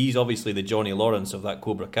dojo. He's obviously the Johnny Lawrence of that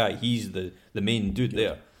Cobra Kai. He's the main dude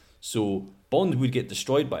there. So Bond would get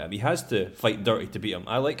destroyed by him. He has to fight dirty to beat him.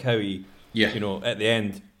 I like how he, at the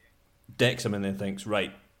end, decks him and then thinks,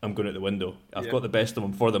 right, I'm going out the window. I've got the best of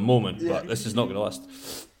him for the moment, but this is not going to last.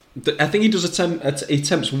 I think he does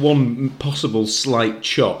attempts one possible slight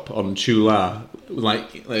chop on Chula,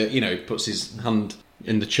 puts his hand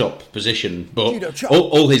in the chop position, but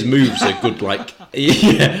all his moves are good.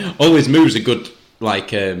 All his moves are good.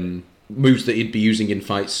 Moves that he'd be using in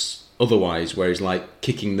fights otherwise, where he's like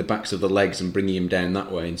kicking the backs of the legs and bringing him down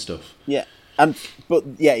that way and stuff. Yeah, but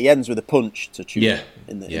he ends with a punch to Chula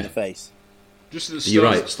in the face. Just at the start, you're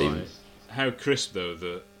right, Steve. How crisp though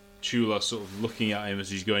that Chula sort of looking at him as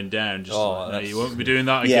he's going down. Just hey, you won't be doing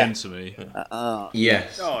that again to me.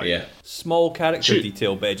 Yes. Small character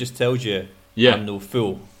detail, but it just tells you I'm no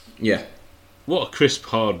fool. Yeah. What a crisp,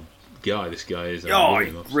 hard guy this guy is.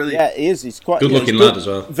 Brilliant. Yeah, he is. He's quite good-looking lad as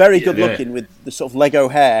well. Very good looking with the sort of Lego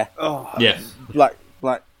hair. Black.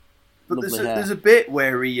 But there's a bit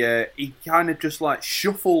where he kind of just like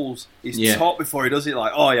shuffles his top before he does it.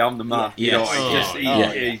 Like, I'm the man. Yeah.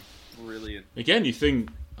 He's brilliant. Again, you think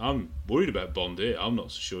I'm worried about Bond here. I'm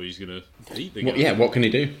not so sure he's going to beat the guy. What can he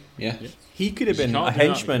do? Yeah. He could have been a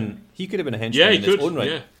henchman. He could have been a henchman in his own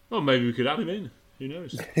right. Yeah. Well, maybe we could add him in. Who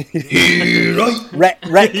knows?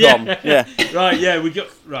 Retcon. Yeah. Right. Yeah. We've got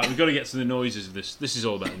to get to the noises of this. This is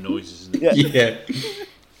all about the noises, isn't it?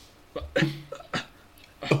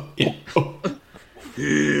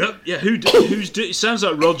 Yeah. Who's it sounds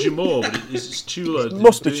like Roger Moore, but it's Chula.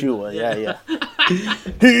 Must be Chula. Yeah.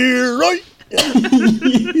 Right.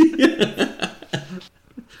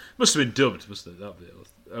 Must have been dubbed, mustn't it? That bit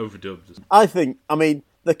overdubbed. I think. I mean,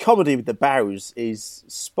 the comedy with the bows is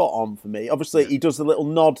spot on for me. Obviously, he does a little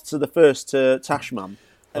nod to the first Tashman,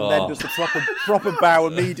 and then does the proper bow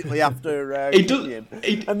immediately after him.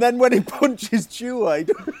 And then when he punches Chua, he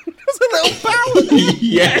does a little bow.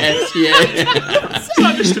 Yes. It's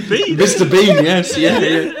like Mr. Bean. Mr. Bean, yes,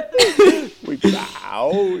 yeah. We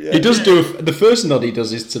bow. Yeah. He does do the first nod he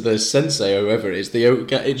does is to the sensei or whoever it is.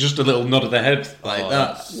 It's just a little nod of the head like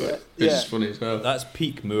that. It's funny as well. That's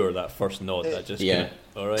peak Moore. That first nod. That just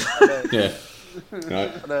all right. Yeah.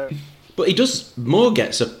 Right. But he does. Moore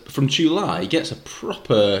gets from Chula. He gets a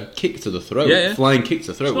proper kick to the throat, flying kick to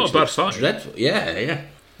the throat. It's not a bad fight. Dreadful. Yeah.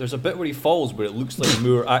 There's a bit where he falls where it looks like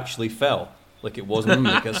Moore actually fell. Like it wasn't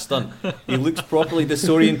like a stunt. He looks properly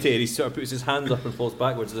disorientated. He sort of puts his hands up and falls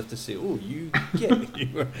backwards as if to say, "Oh, you get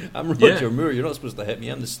me. I'm Roger Moore. You're not supposed to hit me.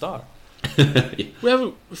 I'm the star."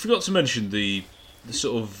 We forgot to mention the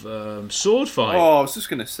sort of sword fight. Oh, I was just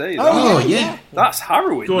going to say that. Oh, yeah. That's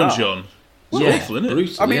harrowing. Go on, John. It's awful, isn't it?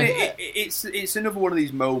 Brutal, I mean, it's another one of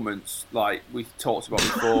these moments like we talked about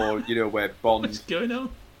before, where Bond... What's going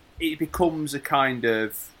on? It becomes a kind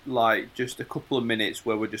of, like, just a couple of minutes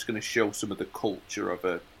where we're just going to show some of the culture of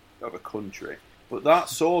a country. But that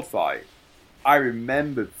sword fight, I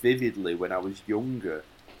remember vividly when I was younger,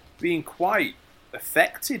 being quite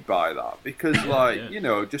affected by that. Because,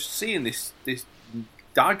 just seeing this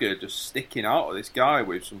dagger just sticking out of this guy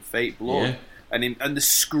with some fake blood. And the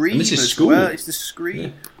scream as well. It's the scream.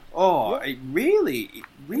 Yeah. Oh, it really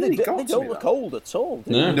got to me. They don't look old at all.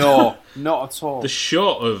 No, not at all. The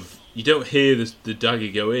shot of you don't hear the dagger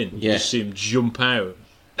go in. You just see him jump out.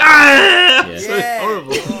 So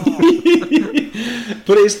horrible.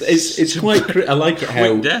 But it's quite. I like it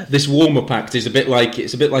how this warm up act is a bit like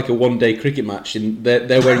a one-day cricket match, and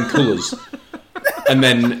they're wearing colours. And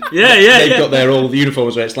then they've got their all the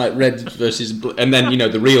uniforms where it's like red versus blue. And then,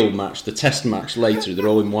 the real match, the test match later, they're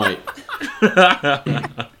all in white.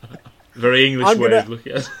 Very English way of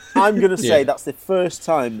looking at it. I'm going to say that's the first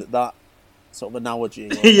time that sort of analogy...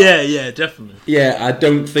 yeah, definitely. Yeah, I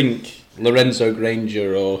don't think Lorenzo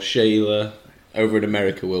Granger or Shayla over in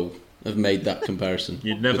America will have made that comparison.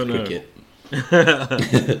 You'd never know.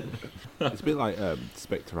 It's a bit like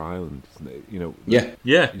Spectre Island, isn't it? You know, yeah.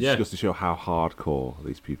 It just goes to show how hardcore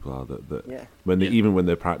these people are. That when they even when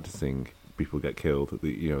they're practicing, people get killed. That they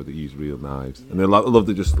use real knives, and they love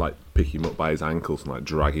to just like pick him up by his ankles and like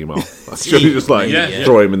drag him off. Just like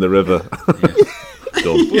throw him in the river.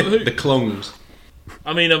 The clones.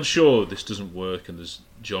 I mean, I'm sure this doesn't work, and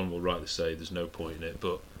John will rightly say there's no point in it,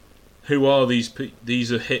 but who are these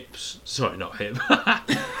these are hips? Sorry, not hip.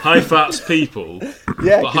 High fat's people.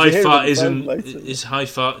 Yeah, but high fat is high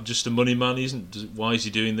fat just a money man? Why is he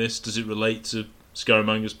doing this? Does it relate to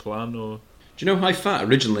Scaramanga's plan? Or do you know High Fat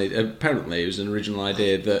originally? Apparently, it was an original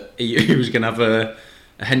idea that he was going to have a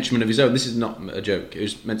henchman of his own. This is not a joke. It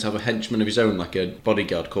was meant to have a henchman of his own, like a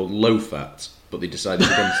bodyguard called Low Fat, but they decided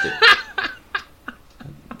against it.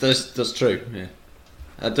 That's true. Yeah,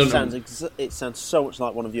 I don't know. It sounds so much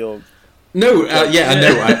like one of your. No, I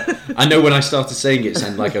know. I know when I started saying it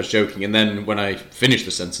sounded like I was joking, and then when I finished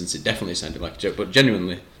the sentence, it definitely sounded like a joke. But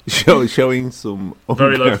genuinely, showing some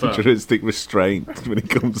very uncharacteristic restraint when it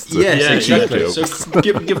comes to exactly. So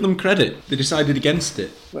give them credit. They decided against it.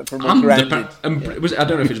 I don't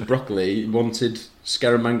know if it's Broccoli wanted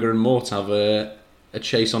Scaramanga and Mort to have a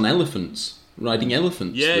chase on elephants, riding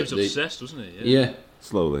elephants. Yeah, he was obsessed, wasn't he? Yeah.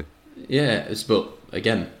 Slowly. Yeah, but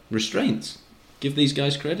again, restraint. Give these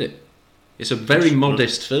guys credit. It's a very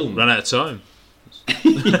modest film. Ran out of time.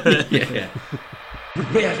 Yeah.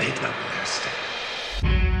 Really double-O.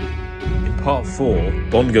 In part 4,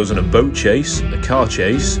 Bond goes on a boat chase, a car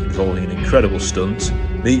chase involving an incredible stunt,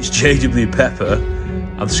 meets J.W. Pepper,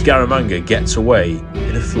 and Scaramanga gets away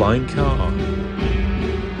in a flying car.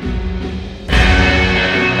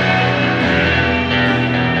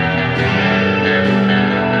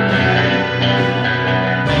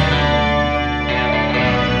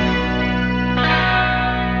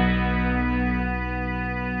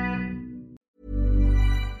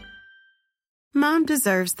 Mom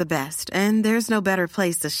deserves the best, and there's no better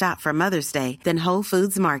place to shop for Mother's Day than Whole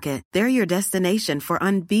Foods Market. They're your destination for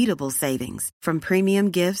unbeatable savings, from premium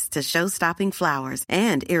gifts to show-stopping flowers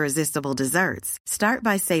and irresistible desserts. Start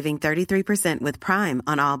by saving 33% with Prime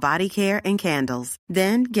on all body care and candles.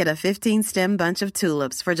 Then get a 15-stem bunch of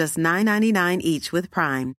tulips for just $9.99 each with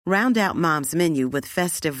Prime. Round out Mom's menu with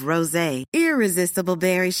festive rosé, irresistible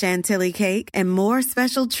berry chantilly cake, and more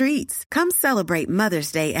special treats. Come celebrate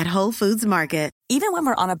Mother's Day at Whole Foods Market. Even when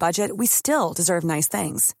we're on a budget, we still deserve nice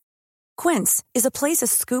things. Quince is a place to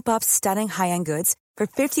scoop up stunning high-end goods for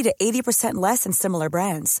 50 to 80% less than similar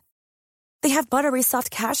brands. They have buttery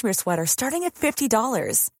soft cashmere sweaters starting at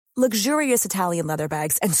 $50, luxurious Italian leather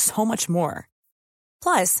bags, and so much more.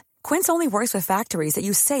 Plus, Quince only works with factories that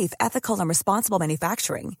use safe, ethical, and responsible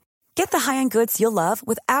manufacturing. Get the high-end goods you'll love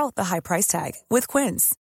without the high price tag with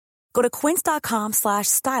Quince. Go to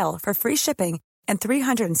quince.com/style for free shipping and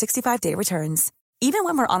 365-day returns. Even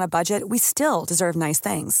when we're on a budget, we still deserve nice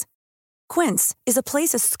things. Quince is a place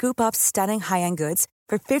to scoop up stunning high-end goods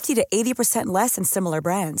for 50 to 80% less than similar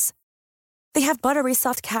brands. They have buttery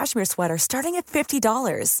soft cashmere sweaters starting at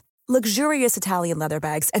 $50, luxurious Italian leather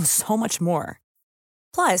bags, and so much more.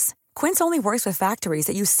 Plus, Quince only works with factories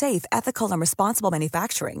that use safe, ethical, and responsible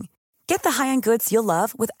manufacturing. Get the high-end goods you'll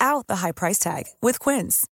love without the high price tag with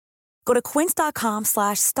Quince. Go to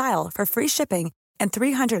quince.com/style for free shipping and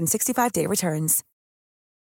 365-day returns.